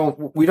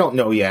 We don't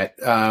know yet.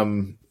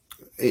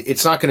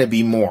 It's not going to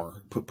be more,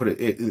 put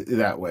it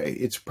that way.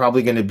 It's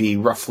probably going to be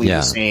roughly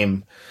the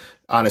same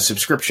on a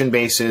subscription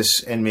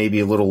basis and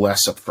maybe a little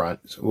less upfront.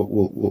 So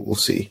we'll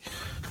see.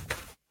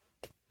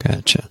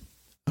 Gotcha.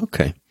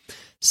 Okay.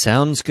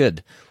 Sounds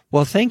good.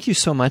 Well, thank you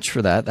so much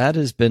for that. This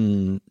has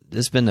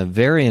been a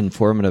very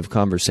informative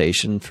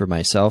conversation for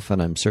myself,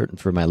 and I'm certain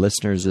for my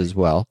listeners as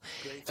well.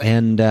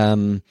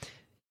 And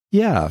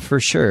yeah, for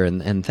sure.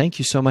 And thank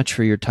you so much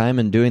for your time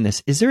in doing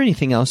this. Is there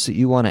anything else that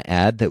you want to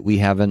add that we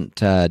haven't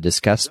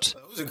discussed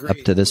up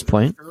to this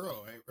point?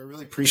 I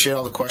really appreciate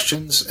all the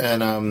questions,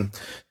 and I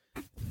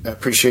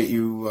appreciate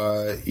you,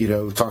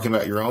 talking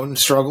about your own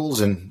struggles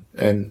and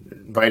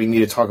inviting me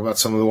to talk about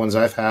some of the ones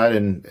I've had,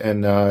 and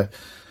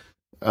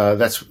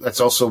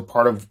that's also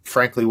part of,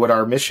 frankly, what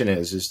our mission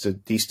is to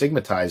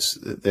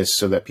destigmatize this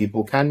so that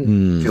people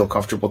can feel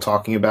comfortable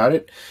talking about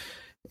it.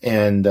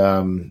 And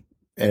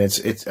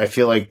it's, I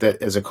feel like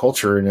that as a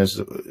culture and as,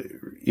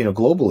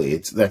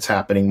 globally, that's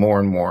happening more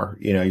and more.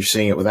 You're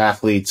seeing it with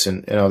athletes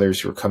and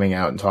others who are coming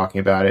out and talking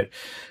about it.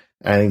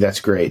 I think that's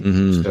great.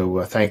 Mm-hmm.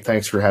 So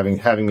thanks for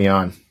having me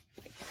on.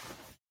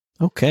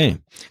 Okay,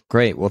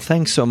 great. Well,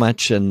 thanks so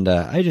much. And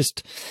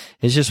it's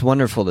just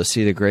wonderful to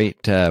see the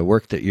great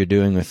work that you're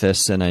doing with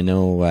this. And I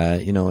know, I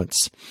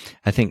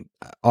think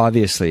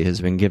obviously has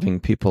been giving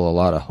people a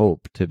lot of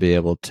hope to be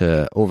able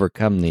to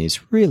overcome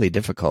these really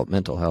difficult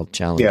mental health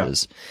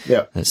challenges.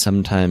 Yeah. That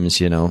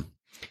sometimes, you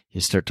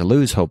start to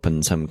lose hope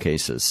in some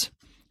cases.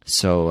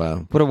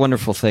 So what a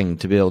wonderful thing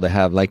to be able to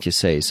have, like you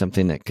say,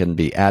 something that can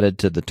be added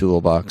to the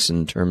toolbox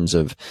in terms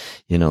of,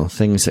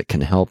 things that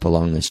can help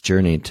along this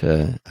journey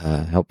to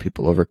help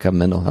people overcome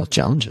mental health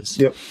challenges.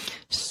 Yep.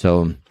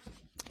 So,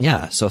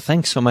 yeah. So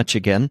thanks so much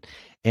again.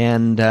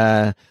 And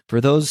for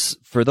those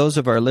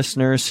of our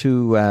listeners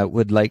who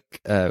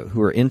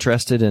who are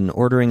interested in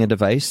ordering a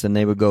device, then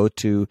they would go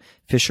to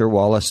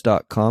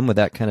fisherwallace.com. Would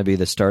that kind of be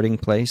the starting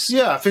place?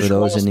 Yeah, for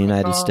those in the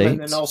United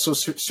States, and also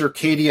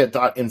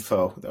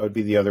Circadia.info. That would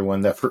be the other one.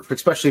 That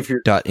especially if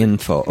you're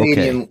 .info.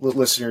 Canadian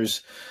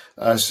listeners,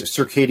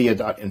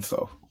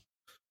 Circadia.info.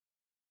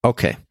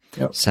 Okay,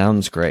 yep.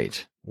 Sounds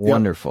great.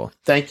 Wonderful. Yep.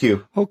 Thank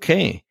you.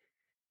 Okay.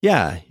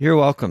 Yeah, you're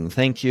welcome.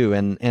 Thank you.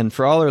 And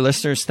for all our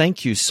listeners,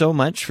 thank you so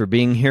much for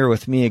being here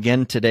with me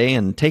again today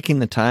and taking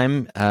the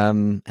time.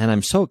 And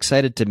I'm so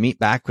excited to meet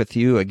back with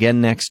you again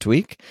next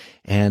week,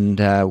 and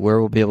where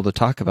we'll be able to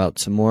talk about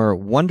some more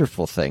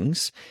wonderful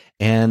things.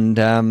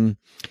 And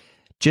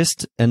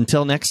just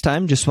until next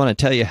time, just want to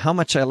tell you how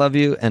much I love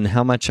you and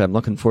how much I'm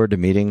looking forward to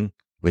meeting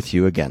with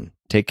you again.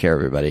 Take care,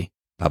 everybody.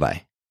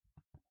 Bye-bye.